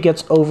once he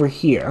gets over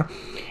here.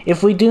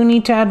 If we do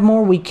need to add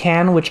more, we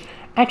can, which,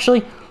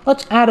 actually,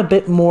 let's add a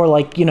bit more,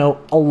 like, you know,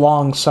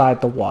 alongside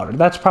the water.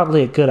 That's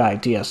probably a good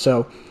idea.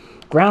 So,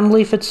 ground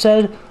leaf, it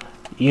said,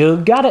 you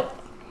got it.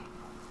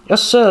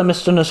 Yes, sir,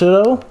 Mr.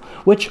 Nasuto.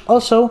 Which,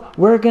 also,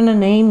 we're gonna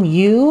name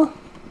you,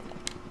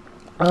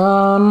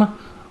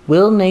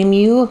 we'll name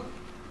you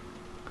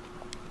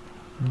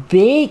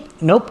Big,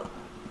 nope,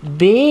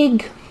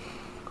 Big...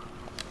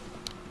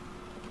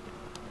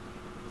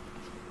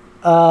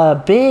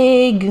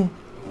 big...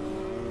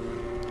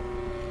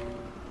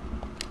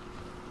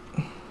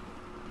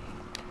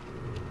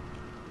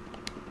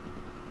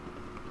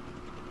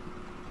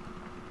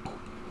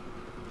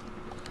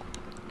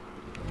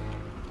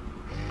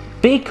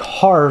 Big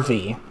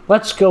Harvey.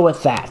 Let's go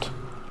with that.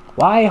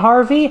 Why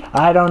Harvey?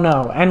 I don't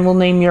know. And we'll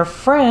name your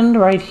friend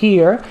right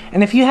here.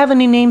 And if you have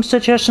any name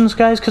suggestions,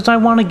 guys, because I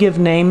want to give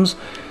names,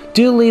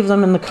 do leave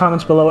them in the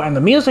comments below. And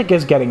the music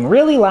is getting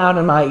really loud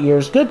in my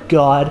ears. Good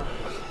God.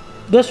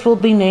 This will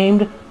be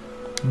named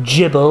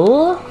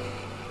Jibble.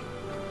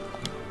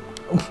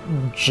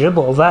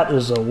 Jibble, that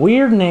is a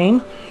weird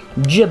name.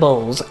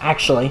 Jibbles,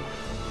 actually.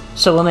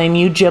 So we'll name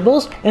you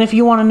Jibbles, and if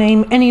you want to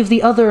name any of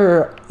the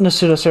other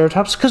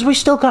Nasutoceratops, because we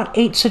still got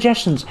 8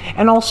 suggestions.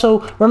 And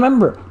also,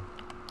 remember...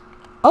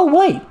 Oh,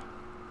 wait!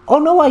 Oh,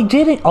 no, I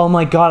didn't! Oh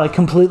my god, I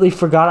completely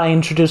forgot I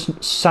introduced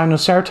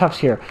Sinoceratops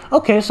here.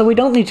 Okay, so we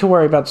don't need to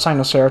worry about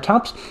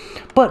Sinoceratops.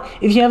 But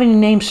if you have any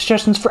name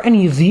suggestions for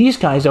any of these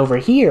guys over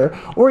here,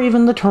 or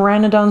even the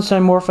Pteranodons,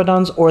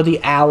 Dimorphodons, or the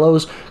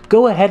Allos,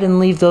 go ahead and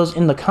leave those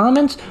in the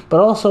comments. But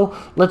also,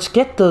 let's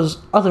get those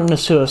other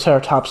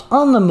Nasutoceratops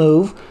on the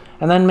move,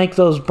 and then make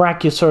those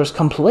Brachiosaurus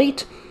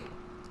complete.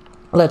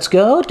 Let's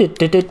go. Do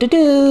do do do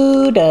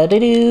do da do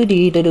do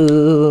dee da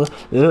do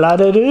la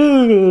da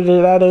do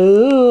da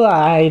do.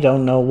 I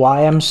don't know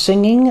why I'm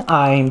singing.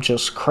 I'm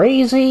just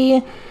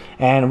crazy,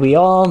 and we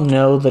all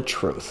know the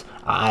truth.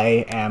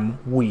 I am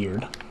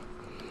weird.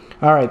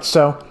 All right,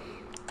 so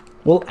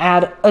we'll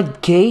add a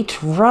gate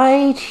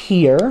right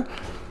here.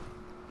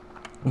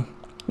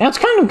 Now it's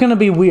kind of going to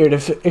be weird,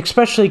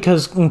 especially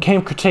because in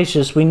Camp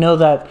Cretaceous we know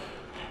that.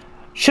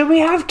 Should we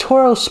have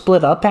Toro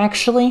split up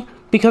actually?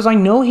 Because I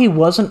know he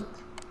wasn't.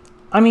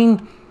 I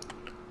mean,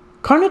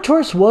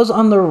 Carnotaurus was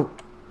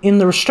in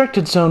the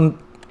restricted zone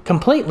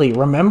completely,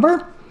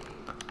 remember?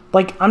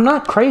 Like, I'm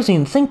not crazy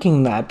in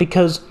thinking that,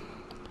 because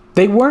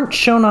they weren't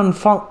shown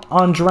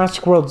on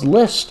Jurassic World's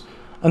list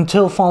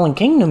until Fallen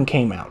Kingdom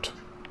came out.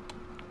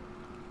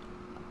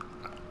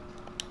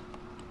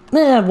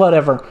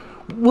 Whatever.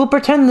 We'll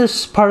pretend this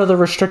is part of the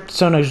restricted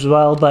zone as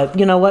well, but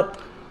you know what?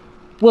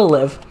 We'll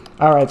live.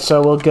 Alright,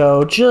 so we'll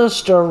go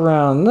just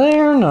around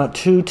there, not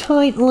too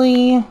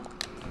tightly.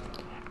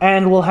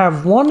 And we'll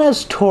have one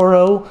as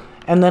Toro,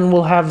 and then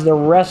we'll have the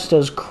rest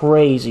as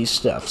crazy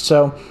stuff.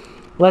 So,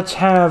 let's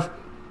have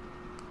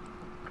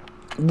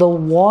the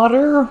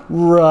water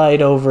right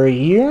over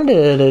here.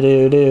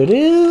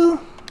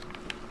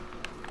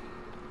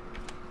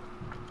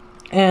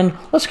 And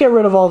let's get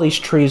rid of all these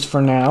trees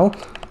for now,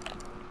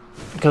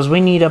 because we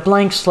need a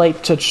blank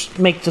slate to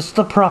make this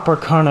the proper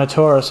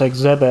Carnotaurus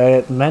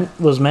exhibit it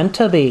was meant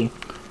to be.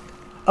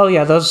 Oh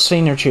yeah, those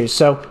senior trees.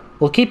 So,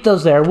 we'll keep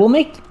those there. We'll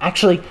make...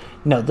 Actually...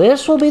 No,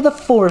 this will be the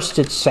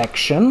forested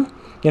section.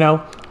 You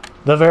know,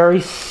 the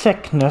very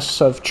thickness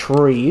of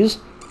trees.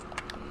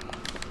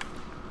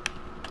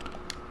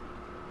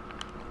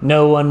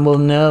 No one will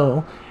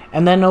know.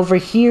 And then over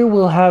here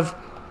we'll have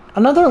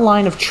another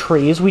line of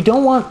trees. We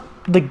don't want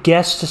the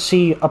guests to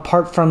see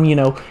apart from, you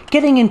know,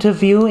 getting into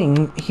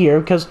viewing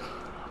here, because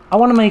I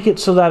want to make it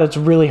so that it's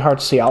really hard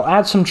to see. I'll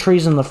add some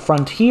trees in the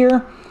front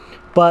here,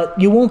 but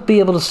you won't be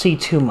able to see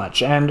too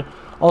much. And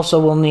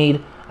also we'll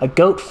need a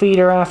goat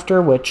feeder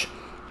after, which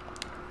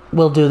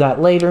we'll do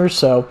that later,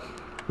 so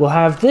we'll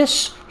have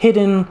this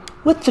hidden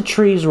with the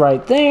trees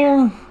right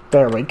there.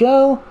 There we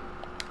go.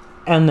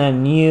 And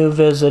then you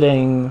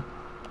visiting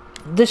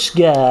this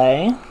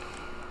guy.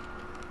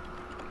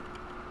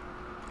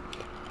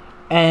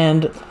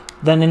 And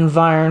then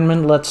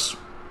environment, let's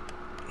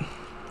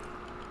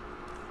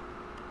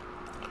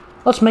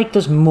make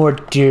this more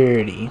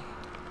dirty.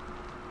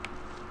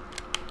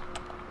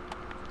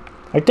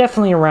 Like,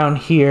 definitely around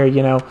here,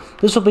 you know,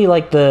 this will be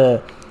like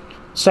the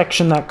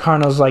section that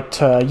Carnos like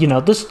to, you know,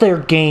 this is their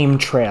game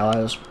trail,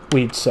 as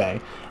we'd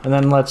say. And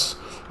then let's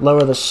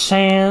lower the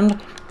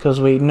sand, because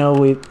we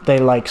know they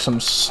like some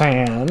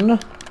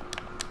sand.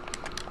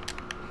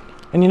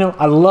 And, you know,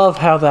 I love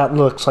how that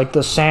looks, like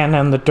the sand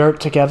and the dirt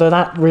together.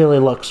 That really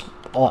looks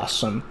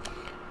awesome.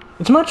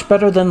 It's much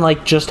better than,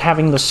 like, just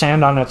having the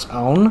sand on its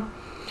own,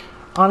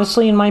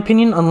 honestly, in my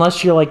opinion,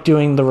 unless you're, like,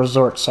 doing the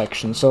resort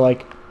section. So,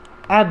 like,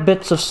 add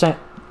bits of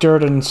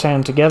dirt and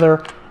sand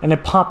together, and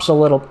it pops a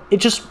little.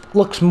 It just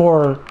looks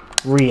more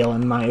real,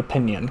 in my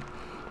opinion.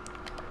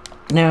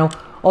 Now,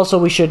 also,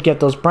 we should get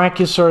those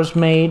Brachiosaurus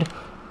made.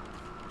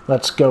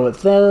 Let's go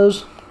with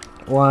those.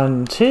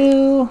 1,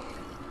 2.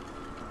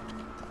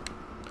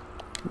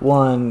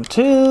 1,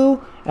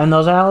 2. And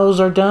those Allos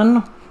are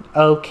done.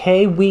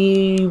 Okay,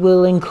 we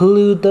will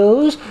include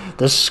those.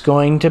 This is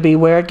going to be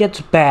where it gets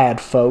bad,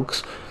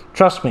 folks.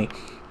 Trust me.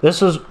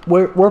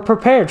 We're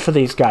prepared for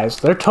these guys.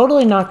 They're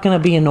totally not going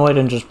to be annoyed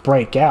and just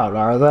break out,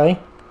 are they?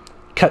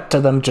 Cut to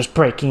them just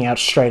breaking out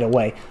straight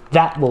away.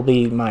 That will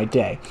be my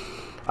day.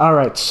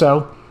 Alright,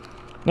 so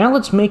now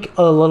let's make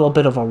a little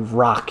bit of a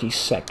rocky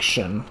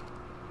section.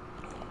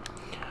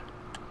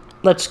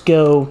 Let's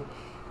go...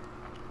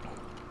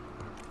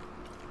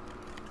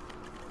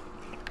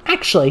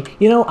 Actually,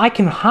 you know, I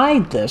can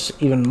hide this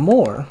even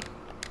more.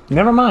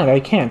 Never mind, I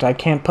can't. I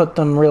can't put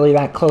them really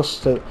that close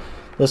to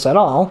this at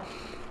all.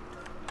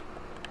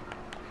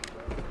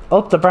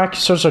 Oh, the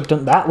Brachiosaurus are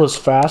done. That was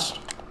fast.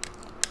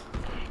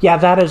 Yeah,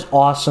 that is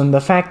awesome. The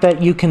fact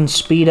that you can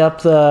speed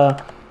up the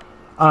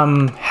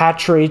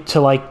hatchery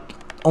to, like,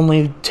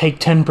 only take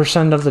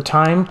 10% of the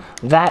time,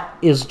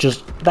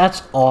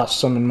 that's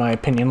awesome in my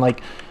opinion.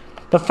 Like,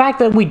 the fact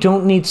that we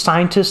don't need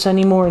scientists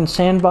anymore in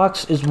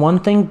Sandbox is one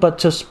thing, but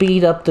to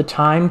speed up the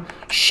time,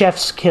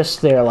 chef's kiss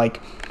there.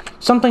 Like,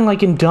 something like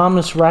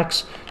Indominus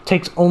Rex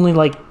takes only,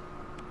 like,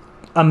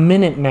 a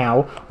minute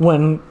now,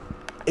 when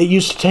it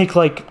used to take,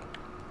 like,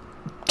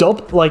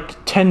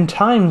 10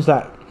 times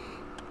that.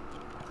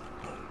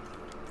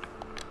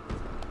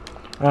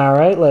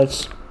 Alright,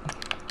 let's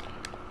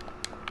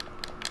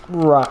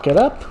rock it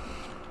up.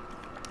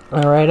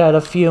 Alright, add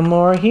a few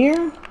more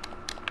here.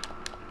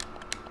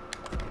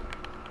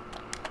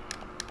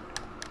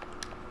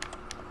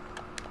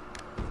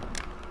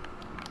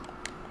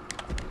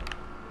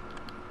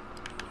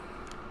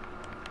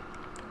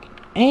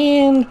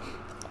 And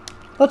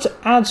let's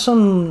add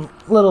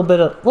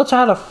let's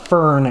add a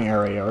fern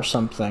area or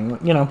something,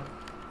 you know.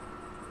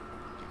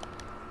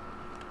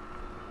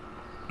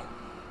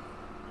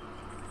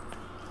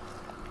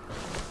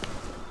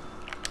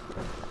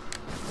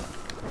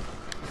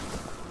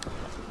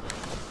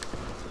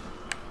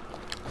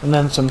 And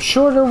then some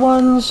shorter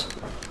ones.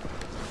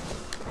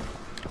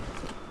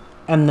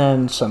 And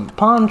then some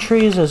palm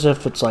trees, as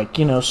if it's like,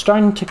 you know,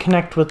 starting to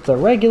connect with the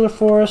regular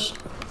forest.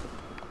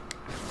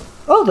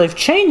 Oh, they've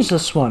changed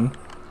this one.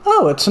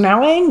 Oh, it's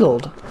now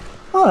angled.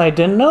 Oh, I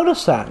didn't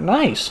notice that.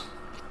 Nice.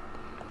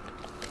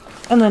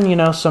 And then, you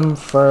know, some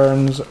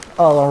ferns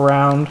all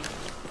around.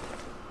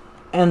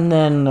 And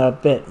then a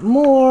bit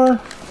more.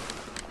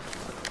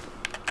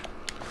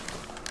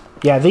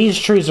 Yeah, these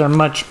trees are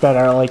much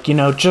better. Like, you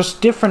know,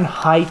 just different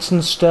heights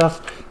and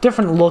stuff.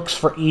 Different looks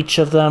for each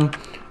of them.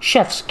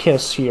 Chef's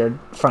kiss here,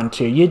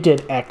 Frontier. You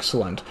did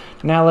excellent.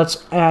 Now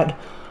let's add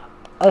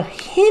a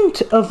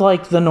hint of,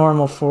 like, the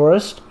normal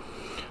forest.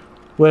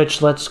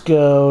 Which, let's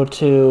go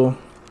to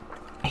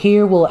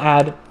here.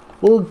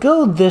 We'll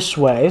go this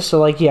way. So,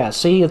 like, yeah,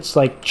 see, it's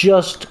like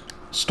just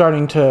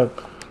starting to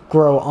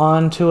grow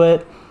onto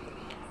it.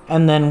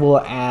 And then we'll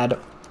add,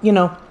 you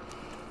know,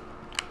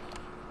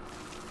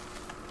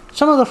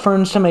 some of the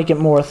ferns to make it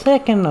more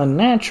thick and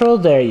unnatural.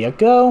 There you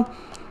go.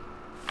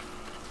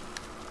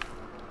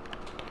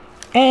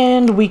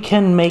 And we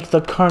can make the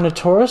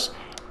Carnotaurus.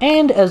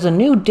 And as a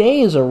new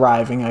day is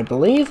arriving, I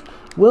believe,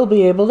 we'll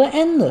be able to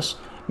end this.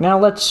 Now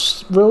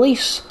let's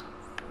release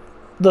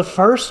the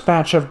first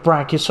batch of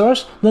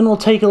Brachiosaurus, then we'll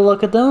take a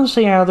look at them and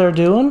see how they're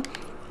doing.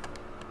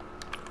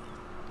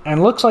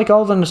 And looks like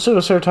all the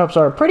Nasutoceratops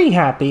are pretty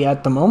happy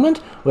at the moment,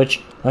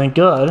 which, thank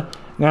good.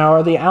 Now,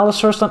 are the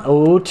Allosaurus done?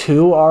 Oh,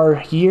 2 are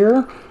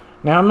here.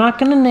 Now, I'm not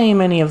going to name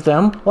any of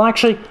them. Well,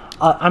 actually,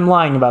 I'm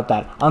lying about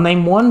that. I'll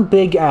name one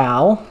Big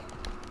Al,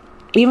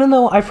 even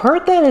though I've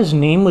heard that his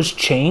name was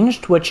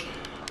changed, which,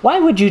 why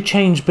would you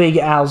change Big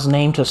Al's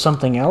name to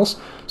something else?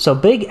 So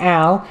Big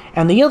Al,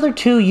 and the other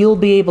 2 you'll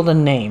be able to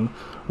name,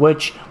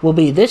 which will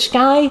be this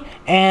guy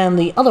and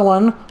the other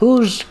one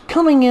who's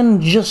coming in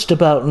just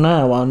about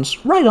now,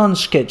 right on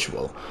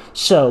schedule.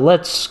 So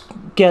let's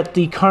get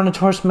the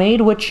Carnotaurus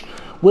made, which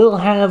will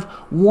have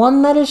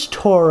one that is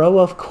Toro,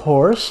 of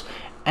course,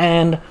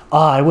 and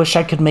I wish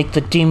I could make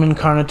the Demon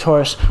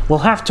Carnotaurus. We'll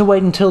have to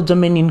wait until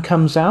Dominion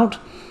comes out,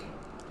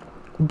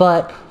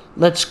 but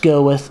let's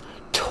go with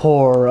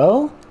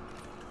Toro.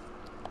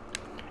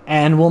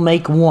 And we'll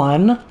make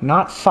 1,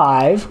 not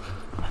 5.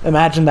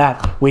 Imagine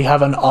that. We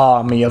have an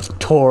army of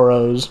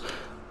Toros.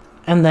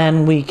 And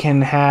then we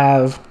can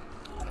have,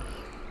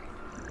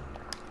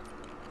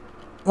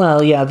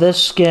 well, yeah,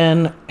 this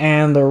skin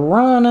and the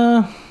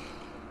Rana.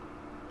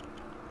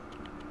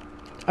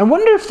 I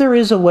wonder if there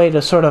is a way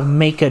to sort of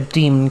make a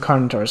Demon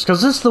Carnotaurus,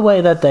 because this is the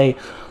way that they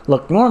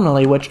look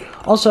normally, which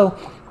also,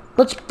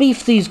 let's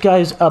beef these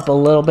guys up a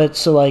little bit.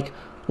 So, like,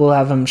 we'll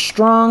have him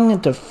strong,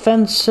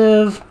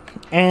 defensive,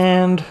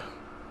 and,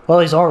 well,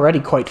 he's already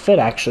quite fit,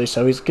 actually,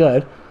 so he's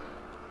good.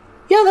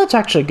 Yeah, that's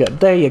actually good.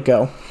 There you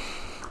go.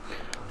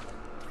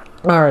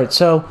 Alright,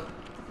 so,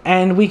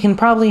 and we can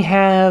probably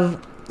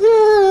have,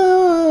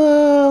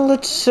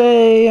 let's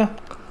say,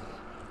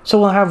 so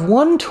we'll have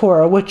one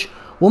Toro, which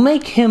will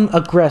make him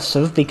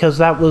aggressive, because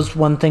that was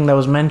one thing that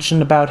was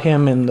mentioned about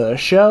him in the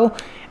show,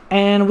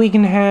 and we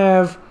can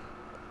have,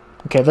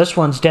 okay, this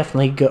one's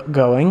definitely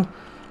going.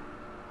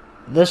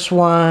 This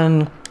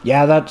one,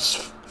 yeah,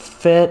 that's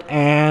fit,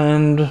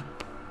 and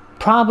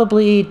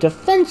probably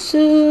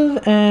defensive,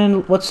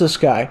 and what's this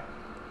guy?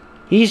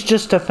 He's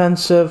just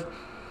defensive.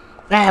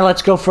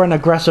 Let's go for an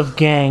aggressive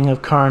gang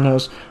of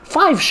Carnos.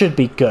 5 should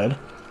be good.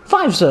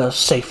 5's a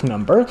safe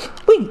number.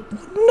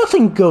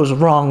 Nothing goes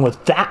wrong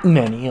with that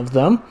many of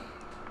them.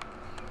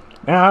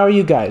 Now, how are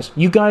you guys?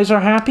 You guys are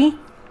happy?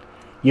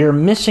 You're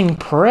missing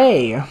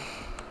prey.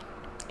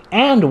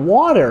 And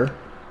water.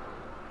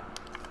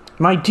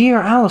 My dear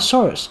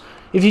Allosaurus,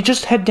 if you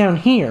just head down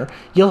here,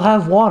 you'll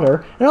have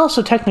water, and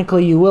also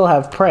technically you will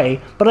have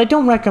prey, but I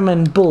don't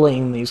recommend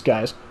bullying these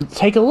guys.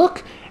 Take a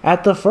look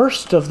at the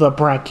first of the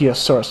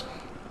Brachiosaurus,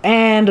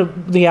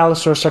 and the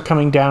Allosaurus are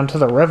coming down to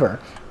the river.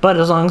 But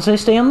as long as they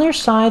stay on their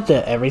side,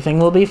 everything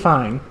will be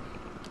fine.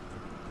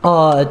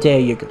 Oh, there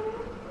you go.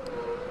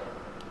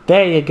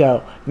 There you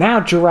go. Now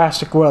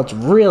Jurassic World's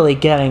really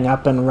getting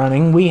up and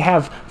running. We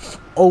have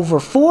over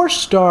 4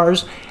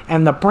 stars,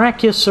 and the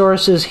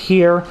Brachiosaurus is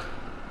here.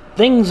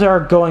 Things are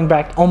going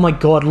back. Oh my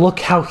god, look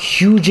how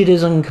huge it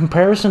is in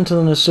comparison to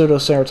the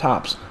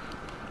Pseudoceratops.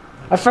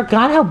 I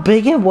forgot how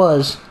big it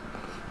was.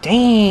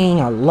 Dang,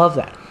 I love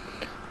that.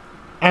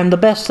 And the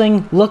best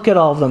thing, look at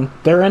all of them.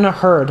 They're in a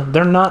herd.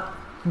 They're not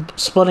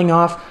splitting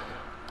off.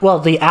 Well,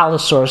 the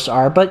Allosaurus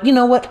are, but you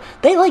know what?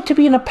 They like to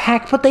be in a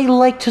pack, but they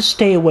like to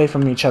stay away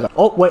from each other.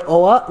 Oh, wait,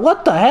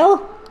 what the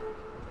hell?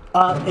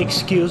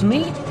 Excuse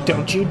me?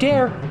 Don't you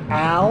dare.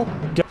 Al.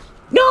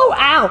 No,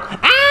 Al!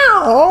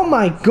 Ow! Oh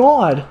my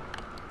god!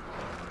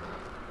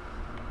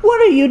 What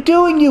are you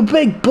doing, you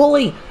big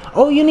bully?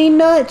 Oh, you need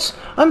nuts.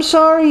 I'm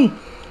sorry.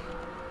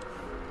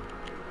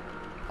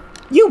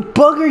 You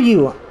bugger,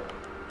 you.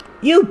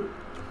 You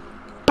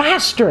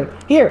bastard.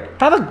 Here,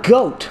 have a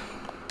goat.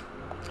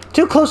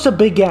 Too close to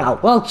Big Al.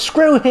 Well,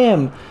 screw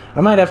him.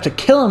 I might have to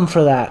kill him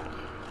for that.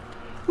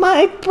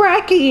 My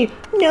Brachie!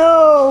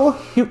 No!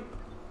 You...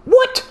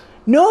 What?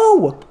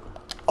 No!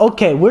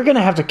 Okay, we're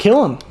gonna have to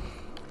kill him.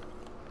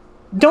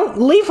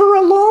 Don't leave her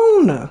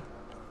alone!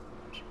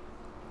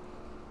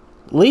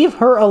 Leave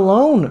her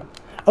alone.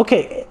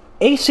 Okay,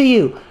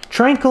 ACU,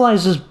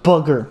 tranquilize this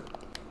bugger.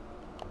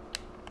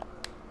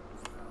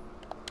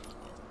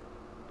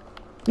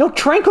 No,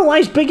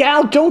 tranquilize Big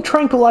Al, don't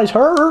tranquilize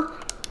her.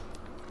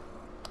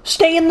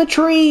 Stay in the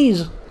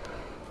trees.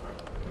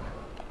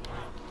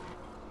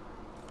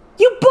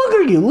 You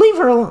bugger, you, leave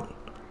her alone.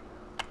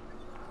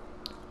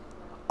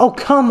 Oh,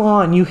 come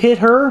on, you hit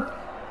her?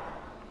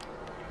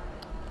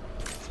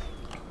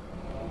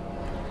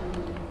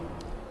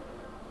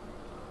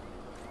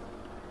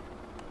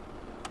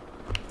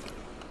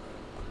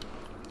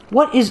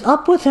 What is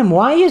up with him?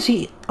 Why is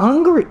he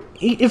hungry?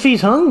 If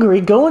he's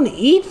hungry, go and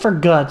eat, for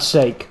God's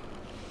sake.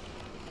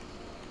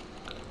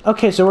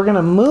 Okay, so we're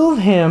gonna move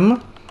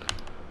him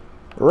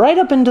right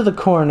up into the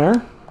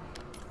corner.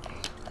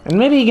 And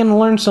maybe he can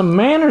learn some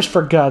manners,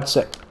 for God's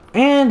sake.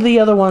 And the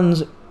other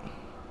ones...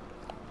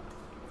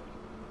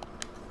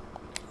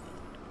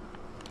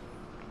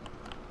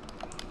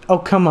 Oh,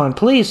 come on.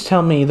 Please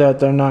tell me that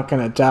they're not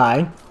gonna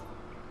die.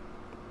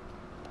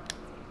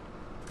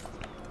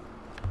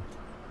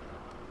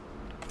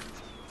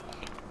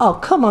 Oh,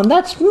 come on.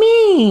 That's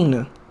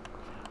mean.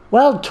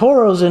 Well,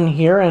 Toro's in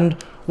here, and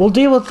we'll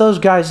deal with those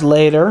guys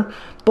later.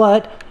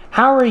 But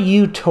how are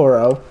you,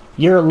 Toro?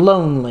 You're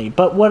lonely,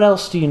 but what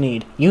else do you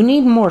need? You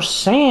need more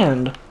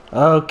sand.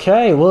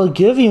 Okay, we'll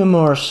give you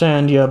more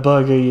sand, you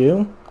bugger,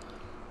 you.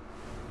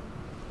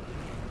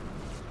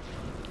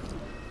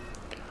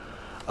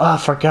 Oh,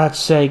 for God's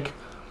sake.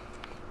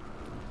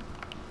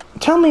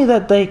 Tell me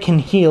that they can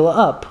heal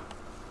up.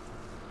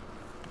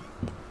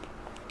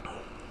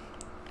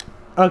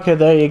 Okay,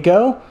 there you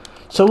go.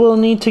 So we'll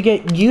need to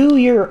get you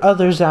your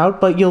others out,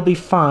 but you'll be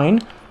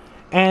fine.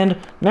 And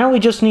now we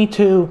just need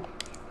to...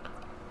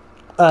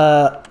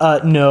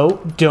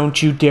 no.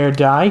 Don't you dare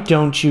die.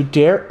 Don't you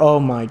dare. Oh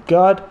my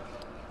god.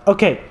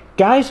 Okay,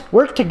 guys,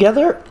 work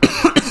together.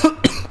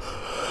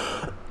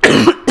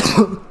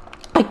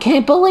 I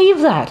can't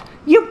believe that.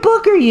 You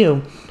bugger,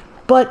 you.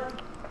 But...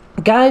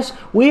 guys,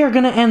 we are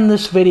going to end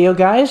this video,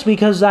 guys,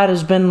 because that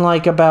has been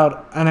like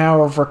about an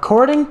hour of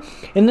recording.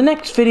 In the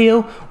next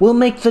video, we'll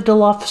make the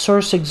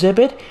Dilophosaurus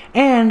exhibit,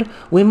 and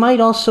we might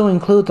also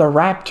include the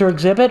Raptor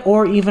exhibit,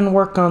 or even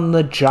work on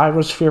the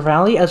Gyrosphere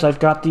Valley, as I've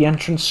got the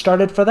entrance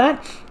started for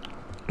that.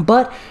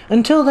 But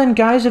until then,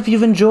 guys, if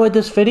you've enjoyed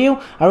this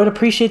video, I would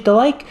appreciate the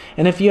like,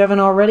 and if you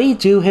haven't already,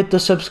 do hit the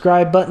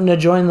subscribe button to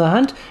join the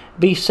hunt.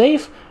 Be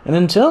safe, and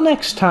until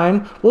next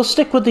time, we'll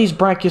stick with these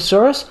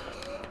Brachiosaurus.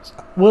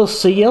 We'll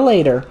see you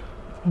later.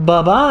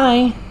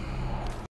 Bye-bye.